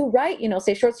 and who write,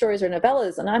 say short stories or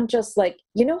novellas. And I'm just like,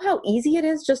 how easy it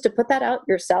is just to put that out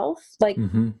yourself? Like,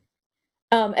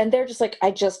 and they're just like, I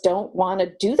just don't want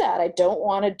to do that. I don't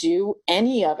want to do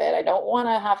any of it. I don't want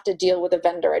to have to deal with a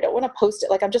vendor. I don't want to post it.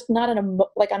 Like, I'm just not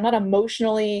I'm not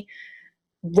emotionally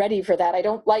ready for that. I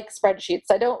don't like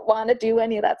spreadsheets. I don't want to do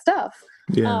any of that stuff.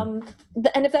 Yeah.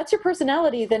 And if that's your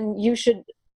personality, then you should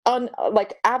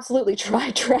absolutely try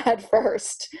trad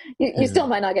first. You still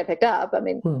might not get picked up. I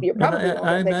mean, you probably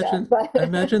won't get picked up. But I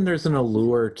imagine there's an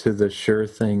allure to the sure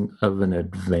thing of an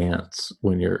advance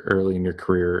when you're early in your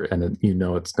career, and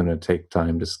it's going to take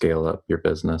time to scale up your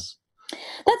business.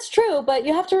 That's true, but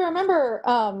you have to remember,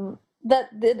 that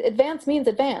the advance means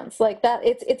advance, like that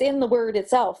it's in the word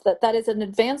itself, that is an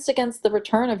advance against the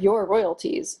return of your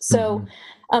royalties. So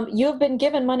you have been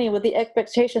given money with the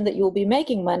expectation that you will be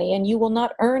making money, and you will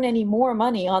not earn any more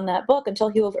money on that book until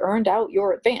you have earned out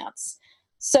your advance.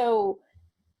 So,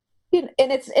 and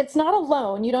it's not a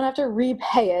loan. You don't have to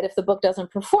repay it if the book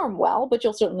doesn't perform well, but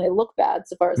you'll certainly look bad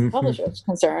so far as the publisher is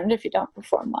concerned if you don't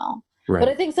perform well. Right. But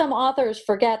I think some authors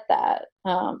forget that,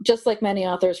 just like many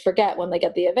authors forget when they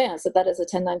get the advance, that is a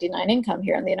 1099 income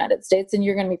here in the United States, and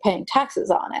you're going to be paying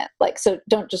taxes on it. Like, so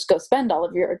don't just go spend all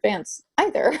of your advance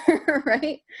either,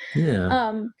 right? Yeah.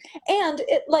 And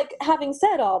it, like, having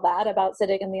said all that about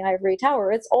sitting in the ivory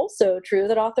tower, it's also true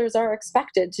that authors are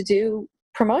expected to do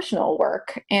promotional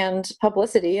work and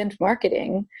publicity and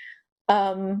marketing,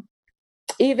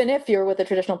 even if you're with a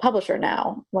traditional publisher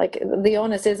now. Like, the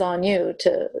onus is on you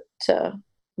to at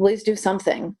least do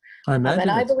something. I imagine, and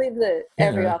I believe that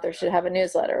every author should have a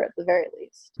newsletter at the very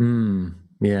least.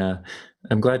 Yeah,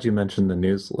 I'm glad you mentioned the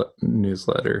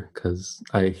newsletter, because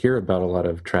I hear about a lot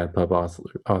of trad pub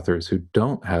authors who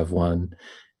don't have one,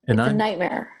 and it's a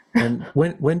nightmare. And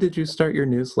when did you start your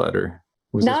newsletter?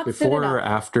 Was Not this before or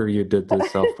after you did the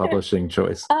self-publishing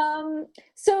choice?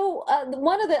 So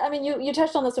one of the, I mean, you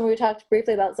touched on this when we talked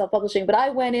briefly about self-publishing, but I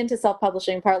went into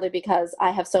self-publishing partly because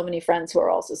I have so many friends who are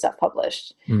also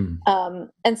self-published.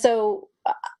 And so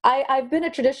I've been a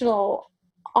traditional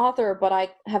author, but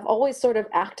I have always sort of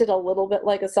acted a little bit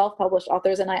like a self-published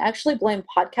author, and I actually blame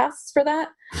podcasts for that.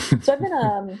 So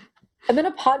I've been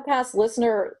a podcast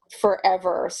listener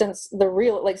forever, since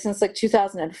since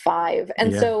 2005.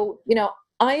 And so,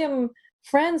 I am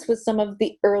friends with some of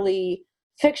the early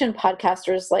fiction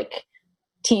podcasters like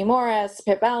T. Morris,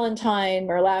 Pip Valentine,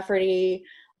 Mer Lafferty,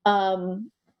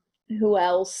 who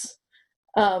else?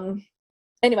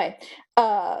 Anyway,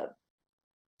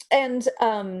 and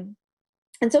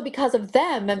so because of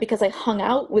them, and because I hung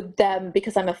out with them,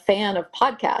 because I'm a fan of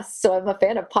podcasts, so I'm a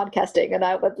fan of podcasting, and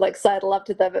I would sidle up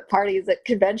to them at parties, at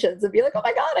conventions, and be like, "Oh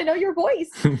my God, I know your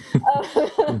voice!"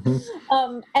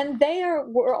 And they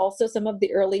were also some of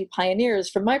the early pioneers,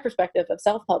 from my perspective, of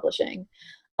self-publishing.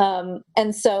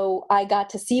 And so I got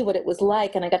to see what it was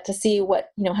like, and I got to see what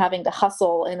having to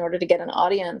hustle in order to get an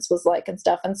audience was like and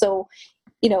stuff. And so,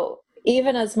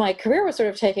 even as my career was sort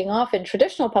of taking off in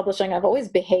traditional publishing, I've always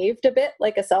behaved a bit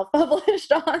like a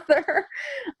self-published author.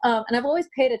 And I've always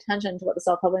paid attention to what the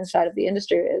self-publishing side of the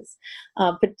industry is.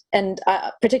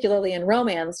 Particularly in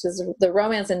romance, because the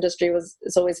romance industry is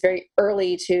always very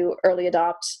early to early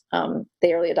adopt.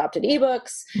 They early adopted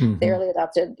ebooks. They early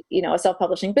adopted, a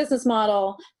self-publishing business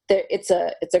model. It's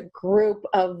a group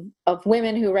of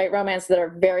women who write romance that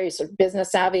are very sort of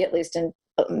business savvy, at least in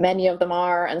many of them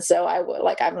are. And so I'm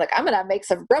gonna make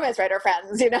some romance writer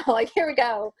friends, here we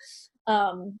go.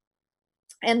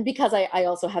 And because I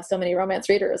also have so many romance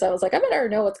readers, I was like, I better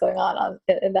know what's going on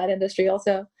in that industry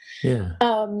also. Yeah.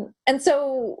 And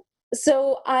so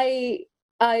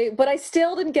but I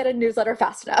still didn't get a newsletter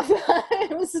fast enough.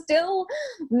 I'm still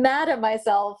mad at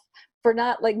myself for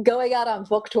not going out on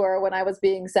book tour when I was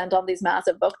being sent on these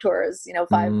massive book tours,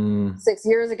 5-6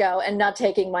 years ago, and not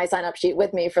taking my sign-up sheet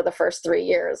with me for the first 3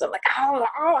 years. I'm like, oh,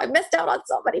 I missed out on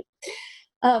so many.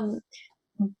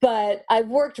 But I've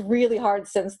worked really hard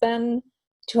since then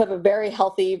to have a very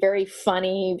healthy, very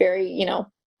funny, very,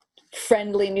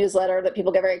 friendly newsletter that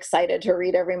people get very excited to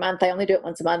read every month. I only do it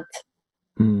once a month.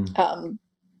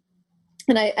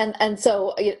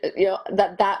 So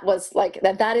that was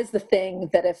that is the thing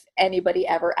that if anybody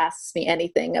ever asks me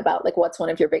anything about what's one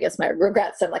of your biggest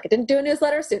regrets, I'm like, I didn't do a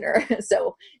newsletter sooner.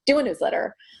 So do a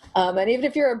newsletter. And even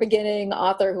if you're a beginning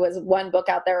author who has one book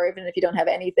out there, or even if you don't have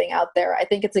anything out there, I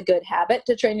think it's a good habit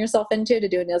to train yourself to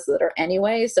do a newsletter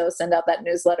anyway. So send out that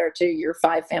newsletter to your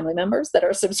 5 family members that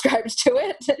are subscribed to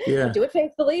it. Yeah. Do it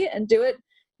faithfully, and do it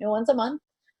once a month.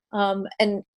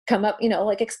 And come up,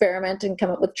 experiment and come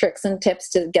up with tricks and tips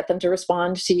to get them to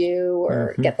respond to you,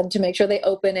 or get them to make sure they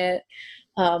open it.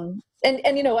 And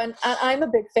I'm a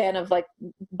big fan of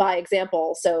by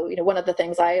example. So, one of the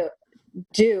things I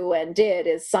do and did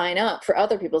is sign up for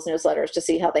other people's newsletters to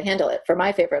see how they handle it for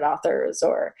my favorite authors,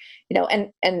 or,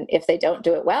 and if they don't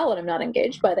do it well and I'm not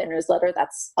engaged by their newsletter,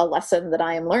 that's a lesson that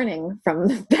I am learning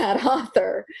from that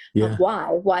author of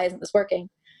why isn't this working?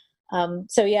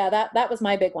 So yeah, that was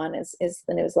my big one is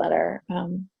the newsletter.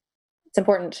 It's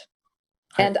important.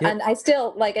 And I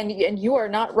still and you are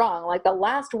not wrong. The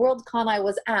last Worldcon I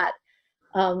was at,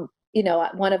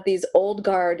 one of these old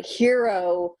guard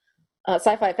hero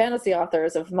sci-fi fantasy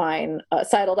authors of mine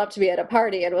sidled up to me at a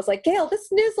party and was like, Gail, this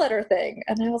newsletter thing.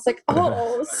 And I was like,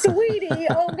 oh, sweetie,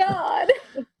 oh God.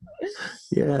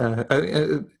 Yeah.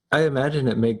 I imagine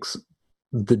it makes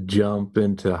the jump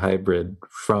into hybrid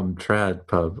from trad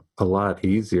pub a lot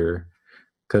easier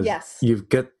because Yes. you've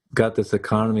got this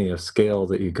economy of scale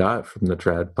that you got from the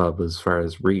trad pub as far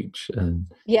as reach, and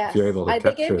if you're Yes, able to they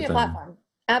gave capture me a them, platform. yeah.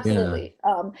 Absolutely.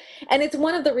 And it's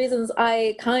one of the reasons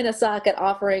I kind of suck at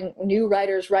offering new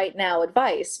writers right now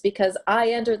advice, because I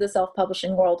entered the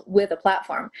self-publishing world with a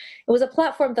platform. It was a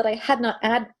platform that I had not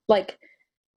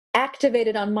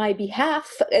activated on my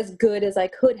behalf as good as I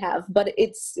could have, but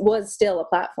it was still a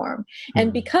platform.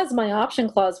 And Mm. because my option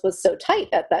clause was so tight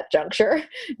at that juncture,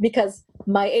 because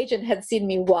my agent had seen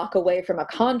me walk away from a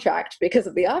contract because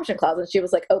of the option clause, and she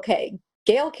was like, okay,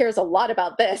 Gail cares a lot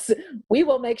about this. We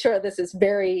will make sure this is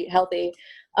very healthy.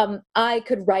 I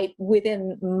could write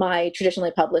within my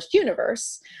traditionally published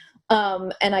universe.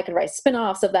 And I could write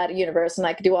spin-offs of that universe, and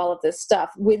I could do all of this stuff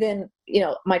within,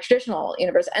 my traditional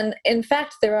universe. And in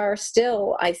fact, there are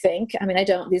still, I think,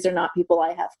 these are not people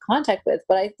I have contact with,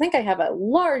 but I think I have a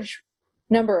large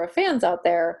number of fans out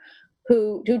there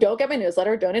who don't get my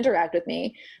newsletter, don't interact with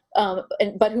me,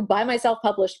 but who buy my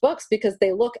self-published books because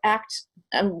they look, act,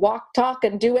 and walk, talk,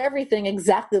 and do everything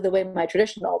exactly the way my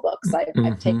traditional books.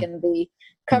 I've taken the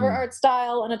cover art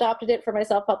style and adopted it for my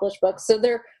self-published books. So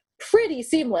they're pretty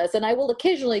seamless, and I will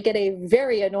occasionally get a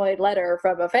very annoyed letter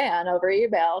from a fan over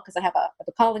email, because I have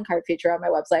a calling card feature on my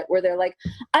website where they're like,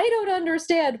 I don't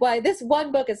understand why this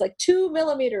one book is like 2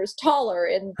 millimeters taller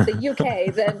in the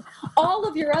UK than all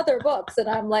of your other books. And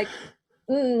I'm like,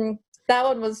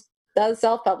 that was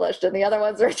self-published and the other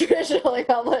ones are traditionally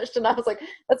published. And I was like,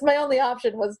 that's my only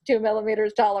option, was 2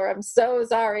 millimeters taller. I'm so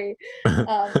sorry.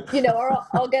 Or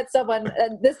I'll get someone,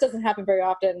 and this doesn't happen very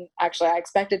often. Actually, I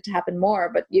expect it to happen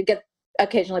more, but you get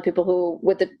occasionally people who,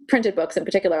 with the printed books in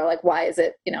particular, are like, why is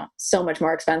it, so much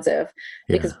more expensive?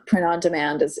 Yeah. Because print on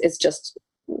demand is just,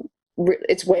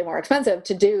 it's way more expensive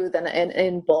to do than an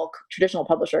in bulk traditional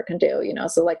publisher can do.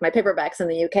 So like my paperbacks in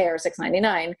the UK are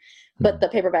 $6.99, but the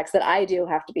paperbacks that I do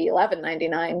have to be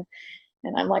 $11.99.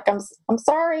 And I'm like, I'm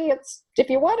sorry. If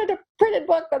you wanted a printed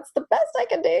book, that's the best I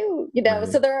can do. Right.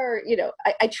 So there are,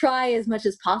 I try as much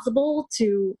as possible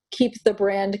to keep the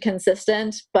brand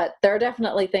consistent, but there are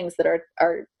definitely things that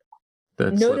are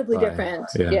notably different.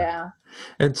 Yeah.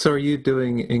 And so are you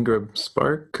doing Ingram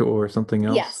Spark or something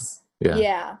else? Yes.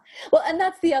 Yeah. Well, and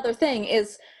that's the other thing,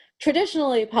 is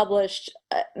traditionally published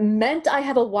meant I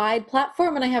have a wide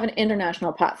platform and I have an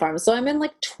international platform. So I'm in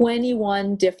like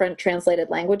 21 different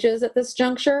translated languages at this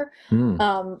juncture,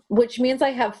 which means I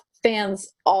have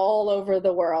fans all over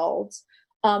the world.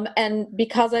 And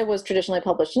because I was traditionally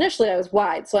published initially, I was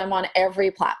wide. So I'm on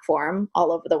every platform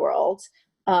all over the world.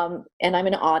 And I'm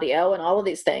in audio and all of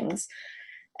these things.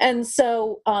 And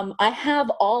so I have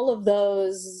all of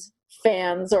those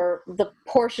fans, or the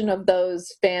portion of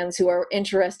those fans who are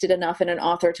interested enough in an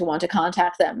author to want to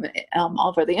contact them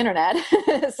over the internet.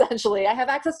 Essentially, I have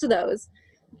access to those.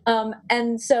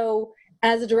 And so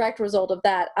as a direct result of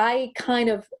that, I kind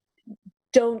of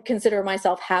don't consider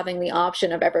myself having the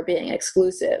option of ever being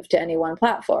exclusive to any one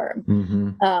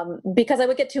platform, because I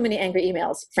would get too many angry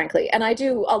emails, frankly. And I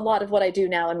do a lot of what I do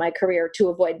now in my career to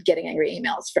avoid getting angry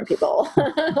emails from people.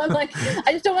 I'm like,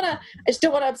 I just don't want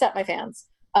to upset my fans.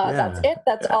 That's it.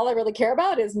 That's all I really care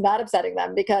about, is not upsetting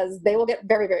them, because they will get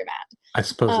very, very mad. I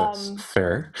suppose that's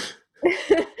fair.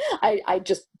 I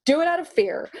just do it out of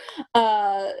fear.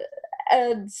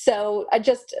 And so I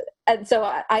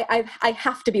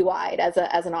have to be wide as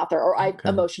an author, or I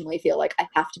emotionally feel like I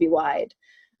have to be wide.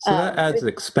 So that adds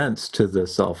expense to the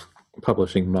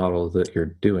self-publishing model that you're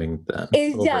doing then.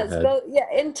 It does, but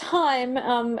in time,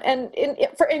 and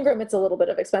for Ingram, it's a little bit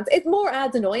of expense. It more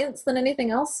adds annoyance than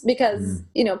anything else, because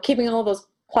keeping all of those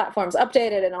platforms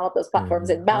updated and all of those platforms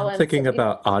in balance. I'm thinking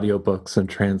about audiobooks and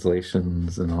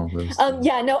translations and all those.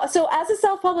 So as a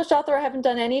self-published author, I haven't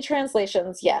done any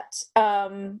translations yet.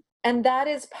 And that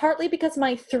is partly because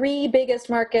my 3 biggest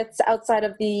markets outside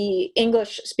of the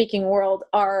English-speaking world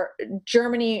are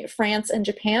Germany, France, and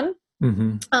Japan.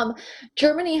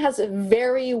 Germany has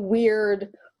very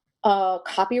weird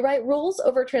copyright rules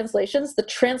over translations. The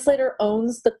translator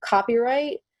owns the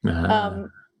copyright.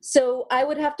 So I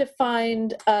would have to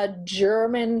find a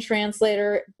German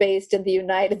translator based in the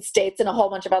United States and a whole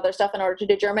bunch of other stuff in order to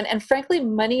do German. And frankly,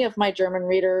 many of my German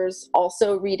readers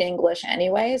also read English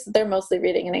anyway, so they're mostly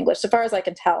reading in English, so far as I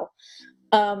can tell.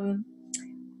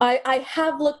 I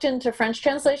have looked into French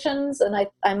translations, and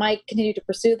I might continue to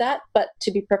pursue that. But to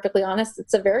be perfectly honest,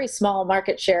 it's a very small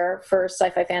market share for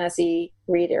sci-fi fantasy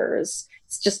readers.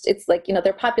 It's like,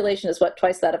 their population is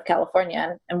twice that of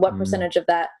California, and what percentage of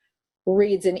that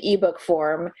reads in ebook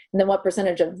form, and then what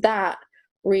percentage of that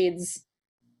reads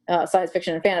science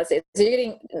fiction and fantasy. So you're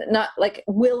getting not like,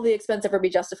 will the expense ever be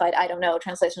justified? I don't know.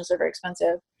 Translations are very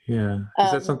expensive. Yeah.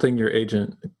 Is that something your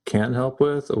agent can help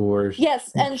with, or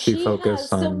yes, and she she has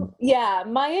focus on? some. Yeah,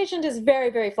 my agent is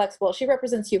very, very flexible. She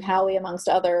represents Hugh Howey amongst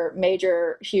other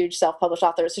major, huge self-published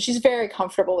authors, so she's very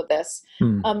comfortable with this.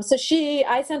 So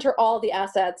I sent her all the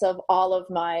assets of all of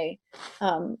my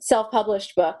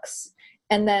self-published books,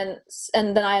 and then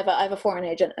I have a foreign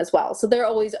agent as well. So they're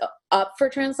always up for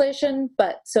translation,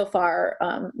 but so far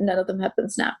none of them have been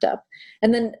snapped up.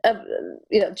 And then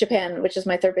Japan, which is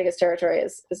my third biggest territory,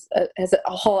 has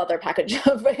a whole other package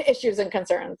of issues and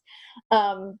concerns.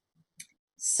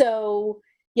 So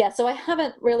I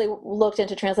haven't really looked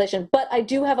into translation, but I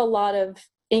do have a lot of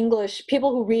English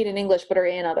people who read in English but are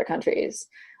in other countries.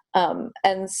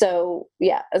 And so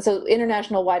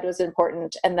international wide was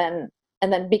important, and then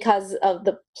because of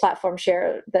the platform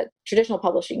share that traditional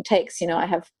publishing takes, I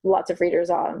have lots of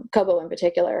readers on Kobo in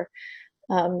particular.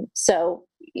 So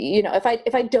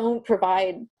if I don't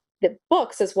provide the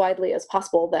books as widely as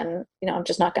possible, then I'm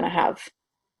just not going to have.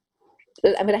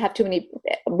 I'm going to have too many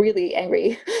really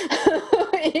angry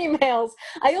emails.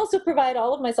 I also provide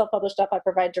all of my self-published stuff. I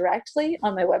provide directly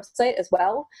on my website as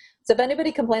well. So if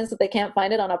anybody complains that they can't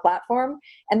find it on a platform,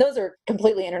 and those are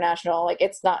completely international, like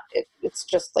it's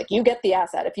just like you get the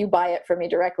asset. If you buy it from me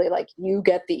directly, like you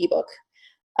get the ebook.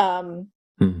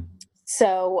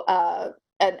 So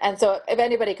if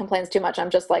anybody complains too much,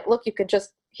 I'm just like, look, you can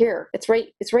just it's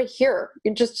right here. You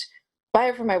can just buy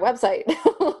it from my website.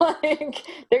 Like,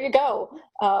 there you go.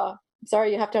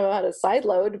 Sorry you have to know how to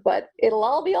sideload, but it'll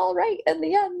all be all right in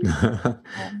the end.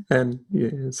 And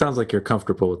it sounds like you're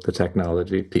comfortable with the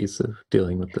technology piece of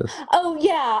dealing with this. Oh,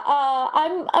 yeah.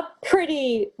 I'm a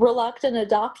pretty reluctant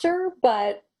adopter,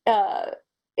 but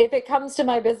if it comes to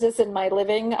my business and my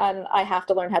living and I have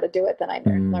to learn how to do it, then I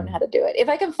learn how to do it. If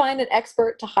I can find an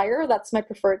expert to hire, that's my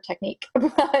preferred technique.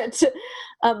 But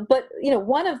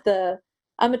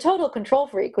I'm a total control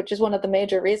freak, which is one of the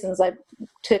major reasons I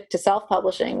took to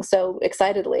self-publishing so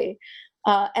excitedly.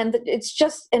 And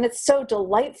it's so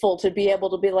delightful to be able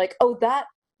to be like, oh, that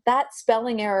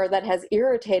spelling error that has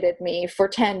irritated me for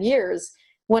 10 years,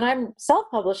 when I'm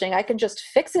self-publishing, I can just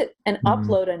fix it and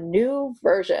upload a new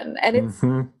version, and it's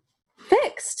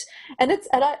fixed, and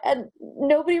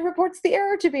nobody reports the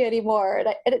error to me anymore,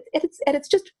 and it's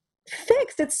just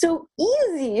fixed. It's so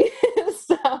easy.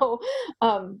 So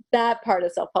that part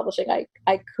of self-publishing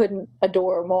I couldn't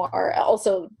adore more.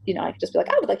 Also, I could just be like,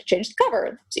 I would like to change the cover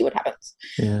and see what happens.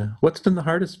 Yeah. What's been the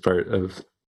hardest part of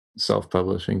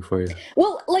self-publishing for you?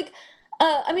 Well, like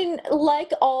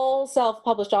all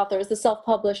self-published authors, the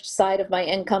self-published side of my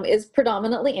income is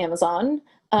predominantly Amazon.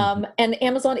 And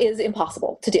Amazon is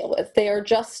impossible to deal with. They are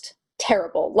just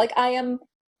terrible. Like, I am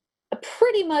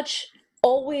pretty much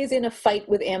always in a fight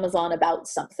with Amazon about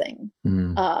something.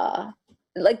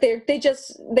 Like they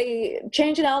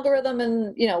change an algorithm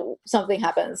and something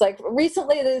happens. Like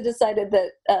recently they decided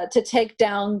that to take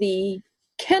down the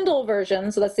Kindle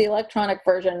version, so that's the electronic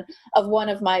version of one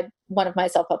of my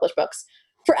self-published books,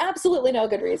 for absolutely no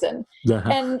good reason.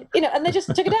 And and they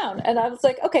just took it down, and I was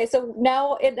like, okay, so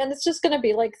now it's just going to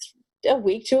be like a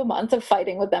week to a month of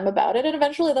fighting with them about it, and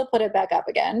eventually they'll put it back up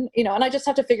again, and I just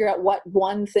have to figure out what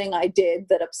one thing I did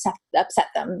that upset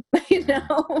them.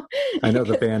 I know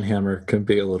the banhammer can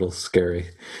be a little scary,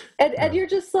 and you're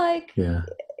just like, yeah.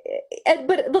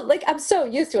 But like, I'm so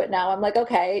used to it now. I'm like,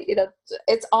 okay,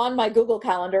 it's on my Google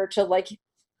Calendar to like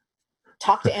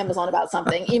talk to Amazon about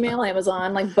something, email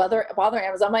Amazon, like bother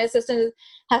Amazon. My assistant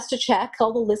has to check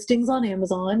all the listings on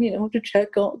Amazon, to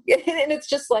check all, and it's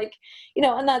just like,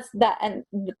 and that's that.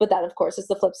 But that, of course, is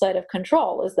the flip side of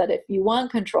control, is that if you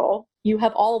want control, you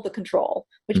have all of the control,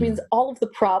 which means all of the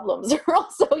problems are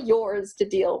also yours to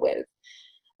deal with.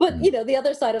 But, the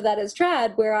other side of that is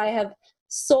trad, where I have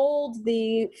sold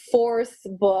the fourth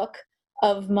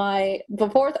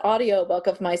audiobook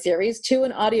of my series to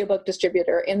an audiobook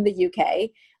distributor in the UK,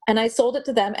 and I sold it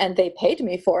to them, and they paid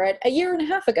me for it a year and a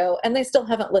half ago, and they still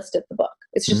haven't listed the book.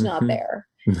 It's just not there.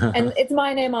 And it's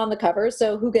my name on the cover,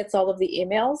 so who gets all of the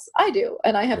emails? I do.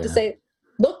 And I have to say,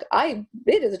 look,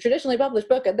 it is a traditionally published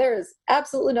book, and there is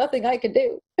absolutely nothing I can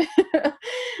do.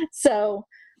 So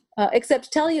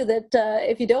except tell you that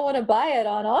if you don't want to buy it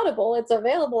on Audible, it's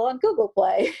available on Google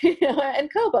Play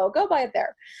and Kobo. Go buy it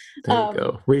there. There you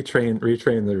go.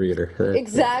 Retrain the reader.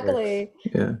 Exactly.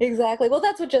 Yeah. Exactly. Well,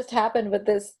 that's what just happened with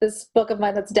this book of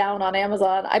mine that's down on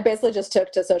Amazon. I basically just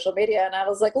took to social media and I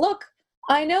was like, look,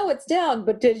 I know it's down,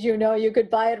 but did you know you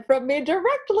could buy it from me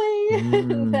directly?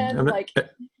 And then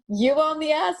you own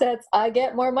the assets, I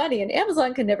get more money, and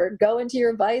Amazon can never go into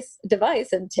your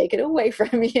device and take it away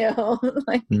from you.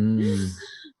 Like,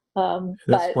 That's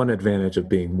but one advantage of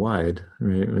being wide,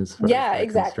 right? As far as yeah, that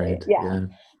exactly. constraint. Yeah. Yeah.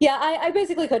 Yeah, I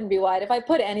basically couldn't be wide. If I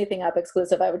put anything up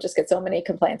exclusive, I would just get so many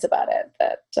complaints about it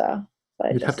that I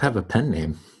You'd have just to have a pen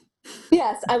name.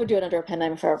 yes, I would do it under a pen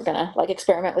name if I were gonna like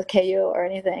experiment with KU or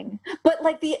anything. But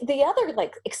like the other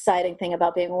like exciting thing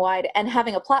about being wide and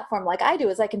having a platform like I do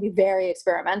is I can be very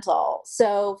experimental.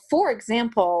 So for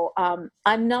example, I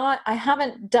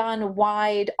haven't done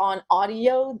wide on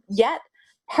audio yet,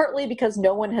 partly because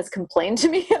no one has complained to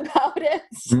me about it.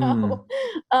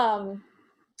 Um,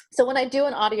 so when I do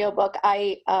an audiobook,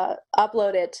 I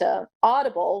upload it to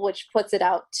Audible, which puts it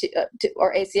out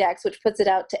or ACX, which puts it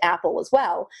out to Apple as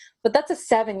well. But that's a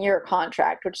 7-year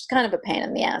contract, which is kind of a pain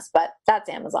in the ass, but that's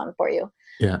Amazon for you.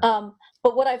 Yeah.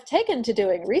 But what I've taken to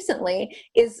doing recently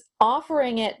is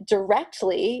offering it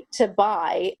directly to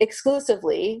buy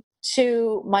exclusively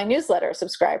to my newsletter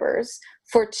subscribers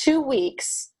for 2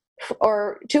 weeks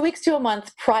or 2 weeks to a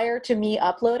month prior to me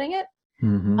uploading it.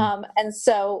 And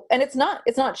it's not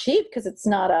cheap because it's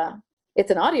an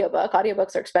audiobook.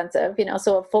 Audiobooks are expensive,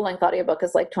 so a full length audiobook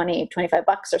is like $25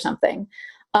 or something.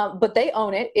 But they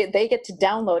own it. They get to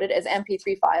download it as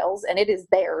MP3 files and it is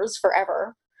theirs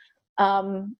forever.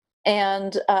 And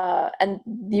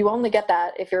you only get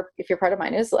that if you're part of my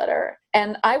newsletter.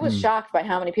 And I was shocked by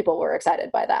how many people were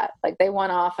excited by that. Like they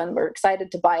went off and were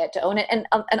excited to buy it, to own it, and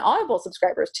Audible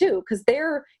subscribers too, because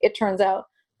it turns out,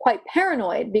 quite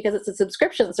paranoid because it's a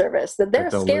subscription service that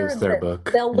they're scared that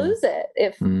they'll lose it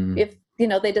if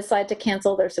they decide to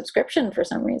cancel their subscription for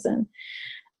some reason.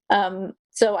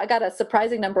 So I got a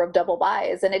surprising number of double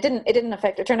buys, and it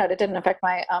turned out it didn't affect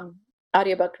my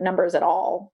audiobook numbers at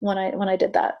all when I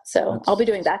did that. So I'll be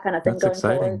doing that kind of thing going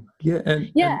forward.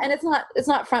 Yeah, and it's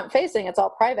not front facing; it's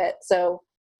all private. So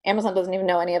Amazon doesn't even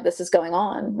know any of this is going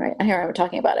on, right? Here I'm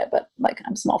talking about it, but like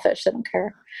I'm small fish, I don't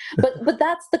care. But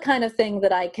that's the kind of thing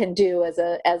that I can do as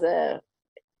an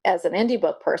indie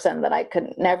book person that I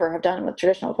could never have done with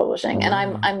traditional publishing. Right.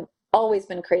 And I'm always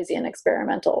been crazy and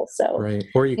experimental. So right,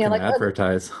 or you can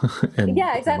advertise. And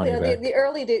yeah, exactly.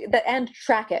 And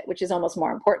track it, which is almost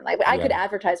more important. Like I could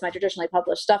advertise my traditionally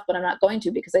published stuff, but I'm not going to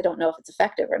because I don't know if it's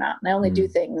effective or not. And I only do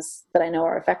things that I know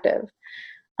are effective.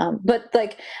 But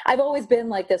like I've always been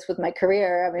like this with my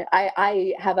career. I mean,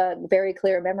 I have a very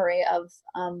clear memory of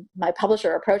my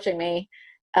publisher approaching me,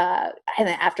 and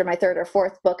after my third or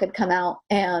fourth book had come out,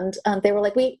 and they were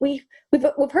like, "We've heard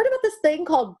about this thing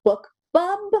called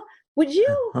BookBub. Would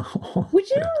you? How would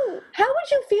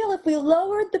you feel if we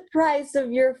lowered the price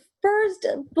of your first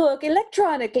book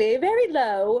electronically, very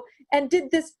low, and did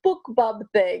this BookBub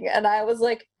thing?" And I was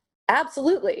like,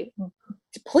 "Absolutely,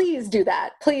 please do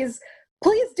that, please."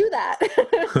 Please do that.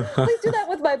 Please do that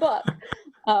with my book.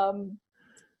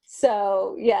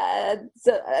 So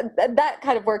that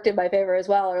kind of worked in my favor as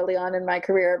well early on in my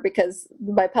career because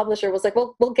my publisher was like,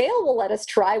 well, Gail will let us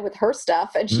try with her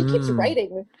stuff, and she keeps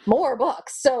writing more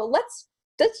books. So let's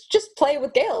just play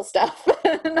with Gail's stuff.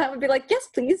 And I would be like, yes,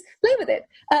 please play with it.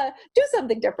 Do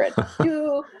something different.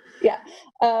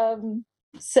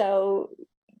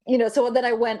 So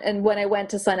then when I went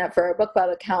to sign up for a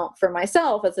BookBub account for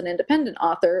myself as an independent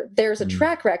author, there's a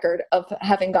track record of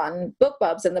having gotten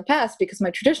BookBubs in the past because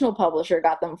my traditional publisher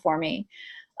got them for me.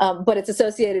 But it's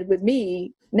associated with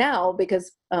me now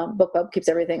because BookBub keeps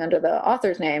everything under the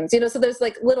author's names. So there's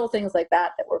like little things like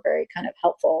that were very kind of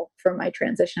helpful for my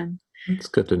transition. It's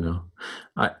good to know.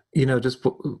 I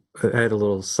had a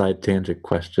little side tangent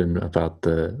question about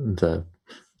the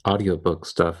audiobook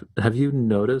stuff. Have you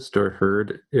noticed or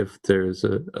heard if there's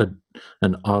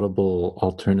an Audible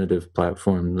alternative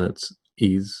platform that's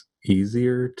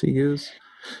easier to use?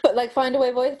 But like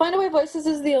Findaway Voices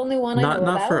is the only one I know about.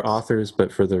 Not for authors,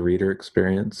 but for the reader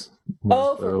experience.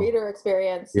 For reader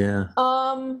experience. Yeah.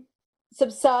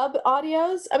 Sub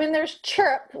audios. I mean, there's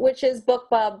Chirp, which is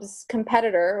BookBub's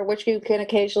competitor, which you can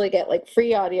occasionally get like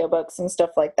free audiobooks and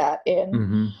stuff like that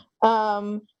in.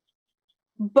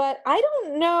 But I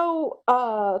don't know.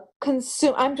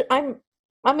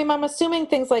 I'm assuming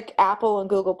things like Apple and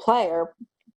Google Play are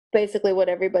basically what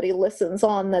everybody listens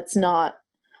on. That's not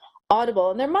Audible,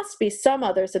 and there must be some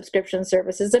other subscription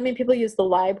services. I mean, people use the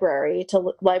library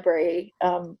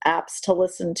apps to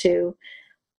listen to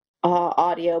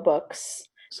audiobooks.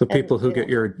 So people who get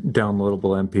your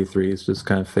downloadable MP3s just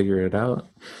kind of figure it out.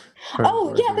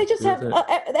 They just have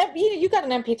you got an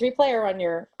MP3 player on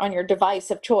your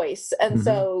device of choice, and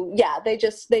so they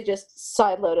just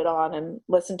sideload it on and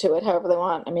listen to it however they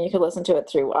want. I mean, you could listen to it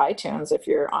through iTunes if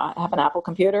you have an Apple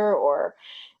computer, or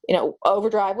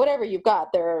Overdrive, whatever you've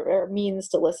got, there are means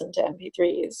to listen to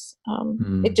MP3s. It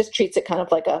Mm. just treats it kind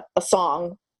of like a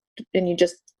song, and you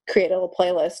just create a little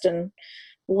playlist and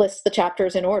list the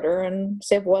chapters in order and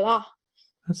say voila.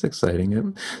 That's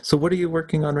exciting. So what are you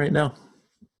working on right now?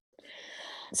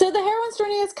 So the Heroine's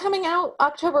Journey is coming out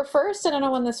October 1st. I don't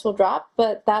know when this will drop,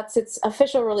 but that's its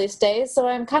official release day. So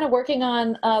I'm kind of working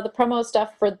on the promo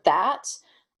stuff for that.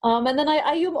 And then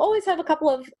I always have a couple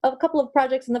of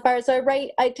projects in the fire. So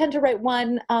I tend to write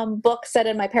one book set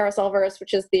in my Parasolverse,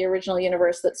 which is the original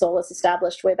universe that Solus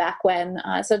established way back when.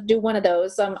 So do one of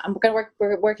those. I'm going to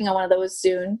we're working on one of those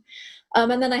soon.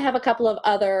 And then I have a couple of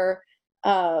other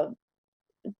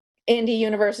indie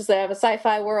universes. I have a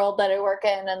sci-fi world that I work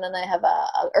in, and then I have a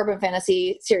urban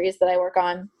fantasy series that I work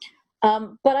on.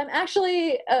 But I'm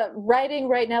actually writing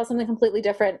right now something completely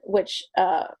different, which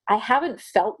I haven't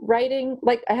felt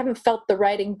the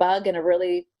writing bug in a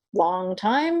really long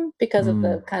time because of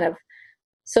the kind of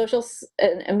social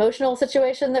and emotional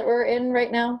situation that we're in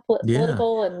right now,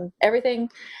 political and everything.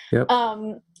 Yep.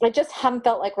 I just haven't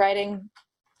felt like writing.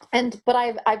 But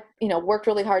I've worked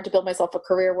really hard to build myself a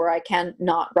career where I can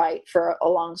not write for a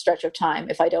long stretch of time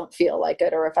if I don't feel like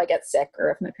it, or if I get sick, or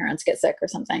if my parents get sick or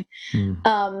something.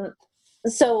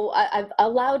 So I've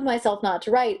allowed myself not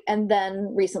to write. And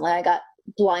then recently I got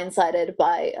blindsided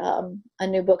by a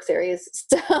new book series.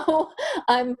 So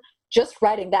I'm just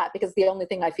writing that because the only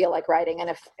thing I feel like writing. And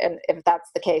if that's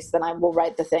the case, then I will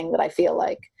write the thing that I feel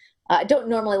like. I don't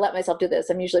normally let myself do this.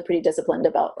 I'm usually pretty disciplined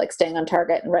about like staying on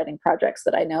target and writing projects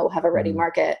that I know have a ready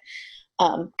market,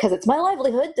 because it's my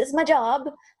livelihood. This is my job.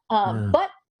 But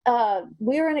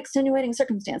we are in extenuating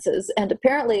circumstances. And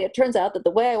apparently it turns out that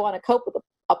the way I want to cope with the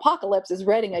apocalypse is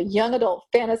writing a young adult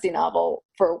fantasy novel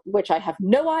for which I have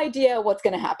no idea what's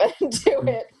going to happen to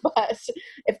it. But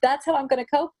if that's how I'm going to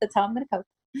cope, that's how I'm going to cope.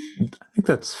 I think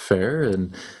that's fair.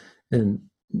 And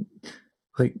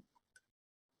like,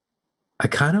 I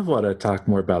kind of want to talk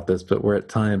more about this, but we're at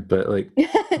time. But like,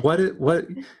 what is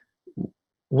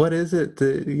it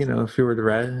that, if you were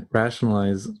to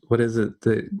rationalize, what is it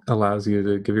that allows you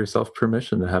to give yourself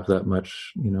permission to have that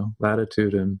much,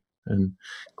 latitude and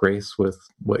grace with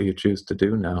what you choose to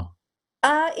do now?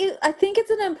 I think it's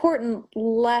an important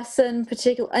lesson,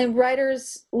 particularly, and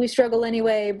writers, we struggle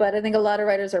anyway, but I think a lot of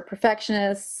writers are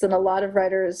perfectionists, and a lot of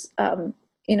writers, are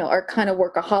kind of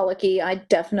workaholic-y. I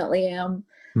definitely am.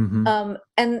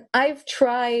 And I've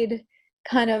tried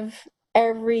kind of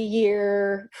every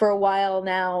year for a while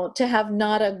now to have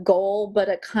not a goal, but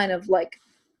a kind of like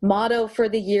motto for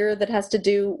the year that has to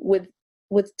do with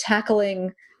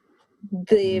tackling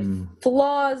the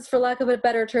flaws, for lack of a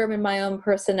better term, in my own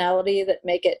personality that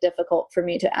make it difficult for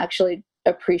me to actually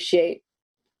appreciate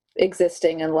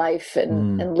existing and life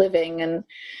and living. And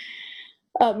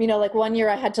like one year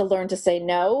I had to learn to say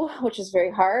no, which is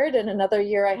very hard. And another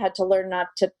year I had to learn not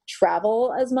to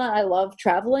travel as much. I love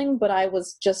traveling, but I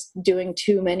was just doing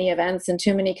too many events and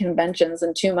too many conventions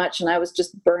and too much. And I was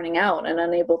just burning out and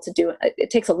unable to do it. It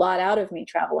takes a lot out of me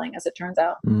traveling, as it turns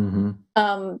out.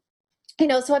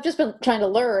 So I've just been trying to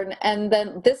learn. And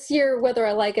then this year, whether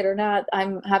I like it or not,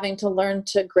 I'm having to learn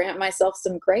to grant myself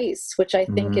some grace, which I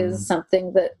think is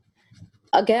something that,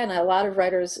 again, a lot of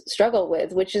writers struggle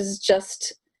with, which is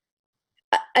just,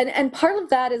 and part of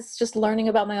that is just learning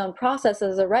about my own process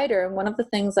as a writer. And one of the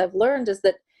things I've learned is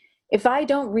that if I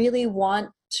don't really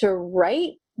want to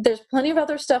write, there's plenty of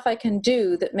other stuff I can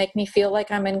do that make me feel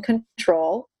like I'm in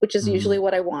control, which is usually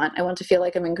what I want. I want to feel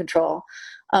like I'm in control.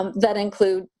 That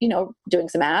include, doing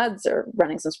some ads or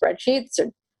running some spreadsheets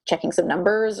or checking some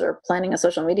numbers or planning a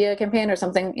social media campaign or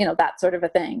something, that sort of a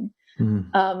thing.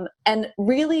 And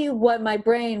really what my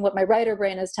writer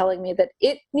brain is telling me that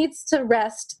it needs to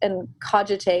rest and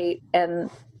cogitate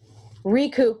and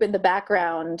recoup in the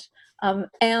background.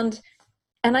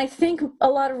 And I think a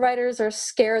lot of writers are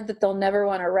scared that they'll never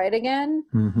want to write again.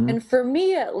 And for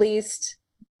me, at least,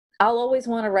 I'll always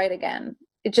want to write again.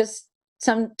 It just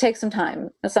takes some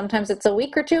time. Sometimes it's a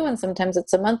week or two, and sometimes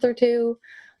it's a month or two.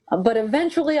 But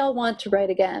eventually I'll want to write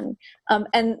again.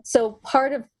 And so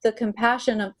part of the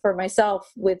compassion for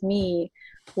myself with me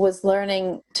was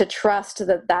learning to trust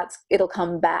that it'll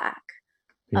come back.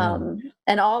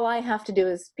 And all I have to do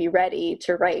is be ready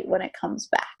to write when it comes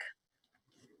back.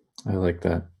 I like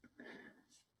that.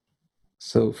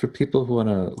 So for people who want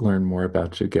to learn more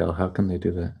about you, Gail, how can they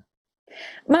do that?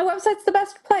 My website's the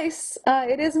best place.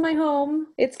 It is my home.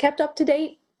 It's kept up to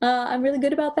date. I'm really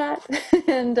good about that.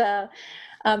 And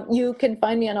you can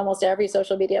find me on almost every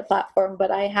social media platform, but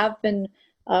I have been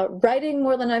writing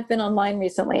more than I've been online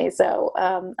recently. So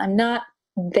I'm not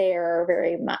there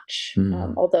very much.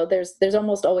 Although there's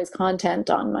almost always content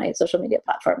on my social media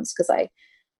platforms because I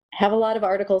have a lot of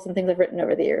articles and things I've written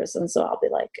over the years. And so I'll be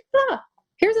like,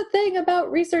 here's a thing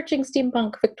about researching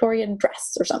steampunk Victorian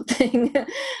dress or something.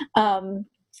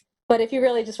 But if you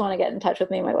really just want to get in touch with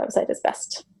me, my website is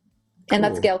best. And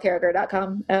that's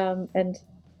gailcarriger.com. And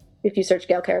if you search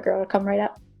Gail Carriger, it'll come right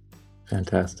up.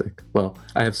 Fantastic. Well,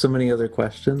 I have so many other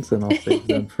questions, and I'll save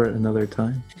them for another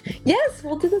time. Yes,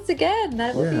 we'll do this again.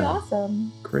 That would be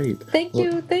awesome. Great. Thank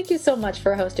you so much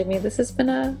for hosting me. This has been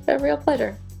a real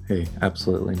pleasure. Hey,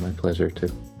 absolutely my pleasure too.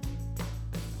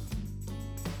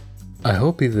 I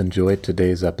hope you've enjoyed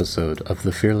today's episode of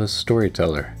The Fearless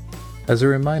Storyteller. As a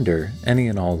reminder, any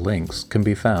and all links can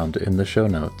be found in the show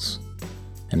notes.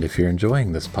 And if you're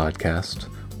enjoying this podcast,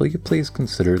 will you please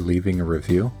consider leaving a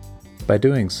review? By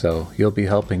doing so, you'll be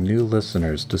helping new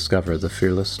listeners discover the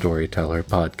Fearless Storyteller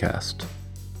podcast.